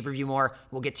about the pay-per-view more.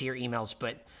 We'll get to your emails.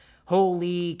 But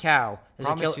holy cow.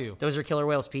 Those are killer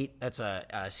whales, Pete. That's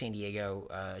a San Diego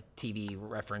TV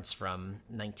reference from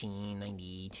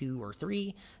 1992 or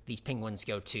 3. These penguins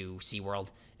go to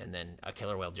SeaWorld, and then a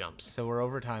killer whale jumps. So we're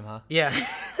over time, huh? Yeah.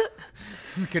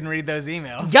 We couldn't read those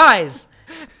emails. Guys,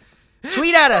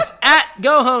 tweet at us at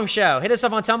Go Home Show. Hit us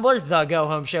up on Tumblr,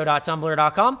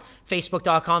 thegohomeshow.tumblr.com,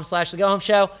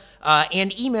 facebook.com/thegohomeshow,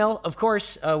 and email, of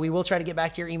course. We will try to get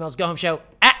back to your emails,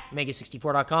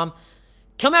 gohomeshow@mega64.com.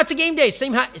 Come out to game day. Say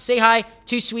hi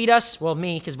to Sweet Us. Well,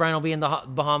 me, because Bryan will be in the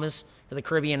Bahamas or the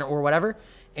Caribbean or whatever.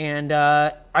 And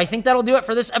I think that'll do it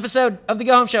for this episode of The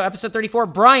Go Home Show, episode 34.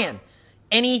 Bryan,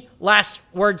 any last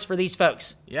words for these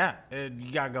folks? Yeah,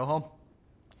 you gotta go home.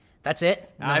 That's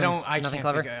it? Nothing can't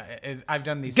clever. I've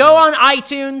done these. Go on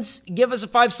iTunes, give us a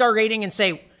 5-star rating, and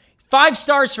say 5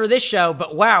 stars for this show,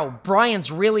 but wow,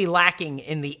 Bryan's really lacking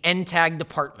in the end tag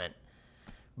department.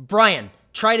 Bryan,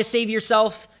 try to save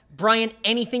yourself. Bryan,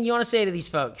 anything you want to say to these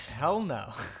folks? Hell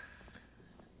no.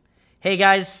 Hey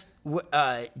guys,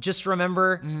 just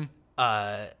remember,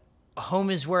 home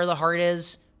is where the heart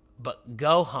is, but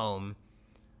go home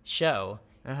show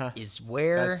is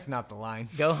where. That's not the line.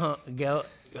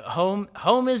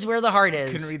 Home is where the heart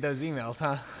is. Couldn't read those emails,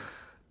 huh?